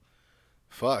 So,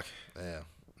 fuck. Yeah.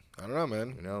 I don't know, man.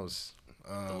 Who knows?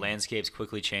 The landscape's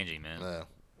quickly changing, man.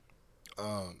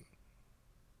 Yeah.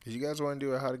 Did you guys want to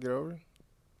do a How to Get Over?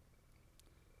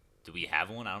 Do we have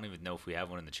one? I don't even know if we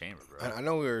have one in the chamber, bro. I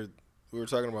know we were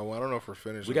talking about one. I don't know if we're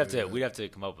finished. We'd have to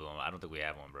come up with one. I don't think we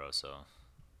have one, bro. So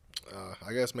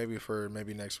I guess maybe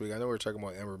next week. I know we were talking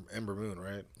about Ember Moon,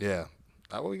 right? Yeah.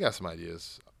 Well, we got some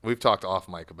ideas. We've talked off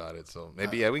mic about it, so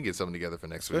maybe we can get something together for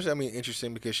next week. Especially, I mean,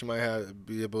 interesting because she might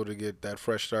be able to get that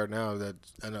fresh start now that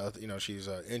I know she's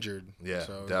injured. Yeah,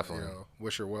 so, definitely.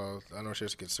 Wish her well. I know she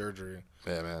has to get surgery.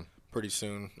 Yeah, man. Pretty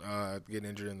soon. Getting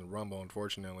injured in the Rumble,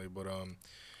 unfortunately, but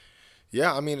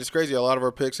yeah, I mean, it's crazy. A lot of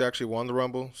our picks actually won the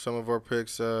Rumble. Some of our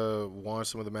picks won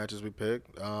some of the matches we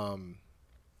picked.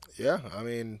 Yeah, I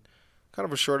mean, kind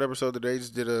of a short episode today.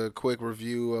 Just did a quick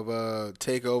review of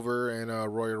TakeOver and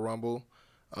Royal Rumble.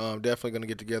 Definitely going to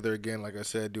get together again, like I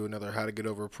said, do another How to Get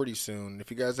Over pretty soon.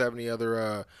 If you guys have any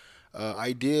other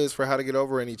ideas for how to get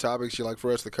over, any topics you'd like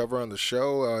for us to cover on the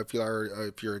show, if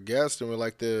you're a guest and would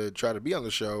like to try to be on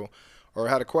the show, or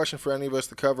had a question for any of us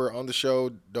to cover on the show,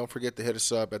 don't forget to hit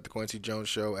us up at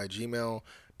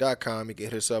theQuincyJonesShow@gmail.com. You can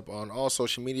hit us up on all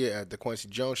social media at The Quincy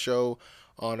Jones Show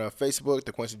on Facebook,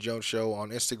 The Quincy Jones Show on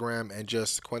Instagram, and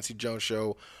just Quincy Jones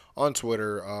Show on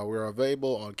Twitter. We're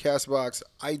available on CastBox,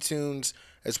 iTunes,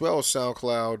 as well as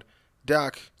SoundCloud.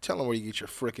 Doc, tell them where you get your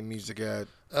freaking music at.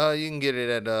 You can get it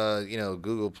at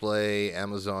Google Play,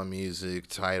 Amazon Music,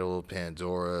 Tidal,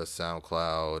 Pandora,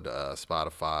 SoundCloud,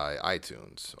 Spotify,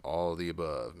 iTunes, all the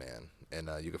above, man. And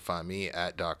you can find me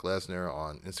at Doc Lesnar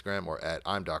on Instagram or at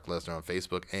I'm Doc Lesnar on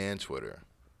Facebook and Twitter.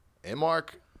 And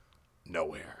Mark,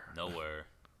 nowhere.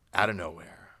 Out of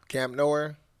nowhere. Camp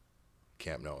Nowhere?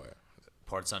 Camp Nowhere.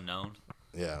 parts unknown.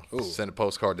 Yeah. Ooh. Send a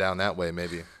postcard down that way,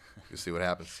 maybe. You see what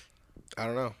happens. I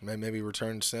don't know. Maybe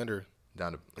return to sender.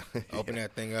 Down to Open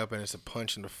that thing up and it's a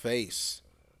punch in the face.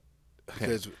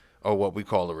 Because or what we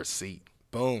call a receipt.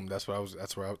 boom, that's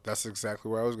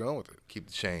exactly where I was going with it. Keep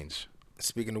the change.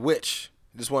 Speaking of which,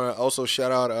 just want to also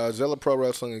shout out Zella Pro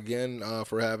Wrestling again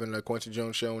for having a Quincy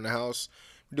Jones show in the house.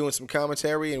 Doing some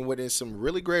commentary and witnessed some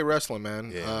really great wrestling,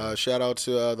 man. Yeah. Shout out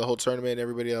to the whole tournament and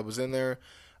everybody that was in there.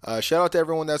 Shout out to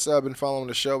everyone that's been following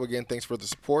the show. Again, thanks for the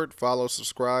support. Follow,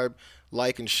 subscribe,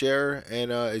 like, and share.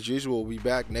 And as usual, we'll be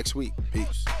back next week.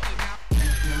 Peace.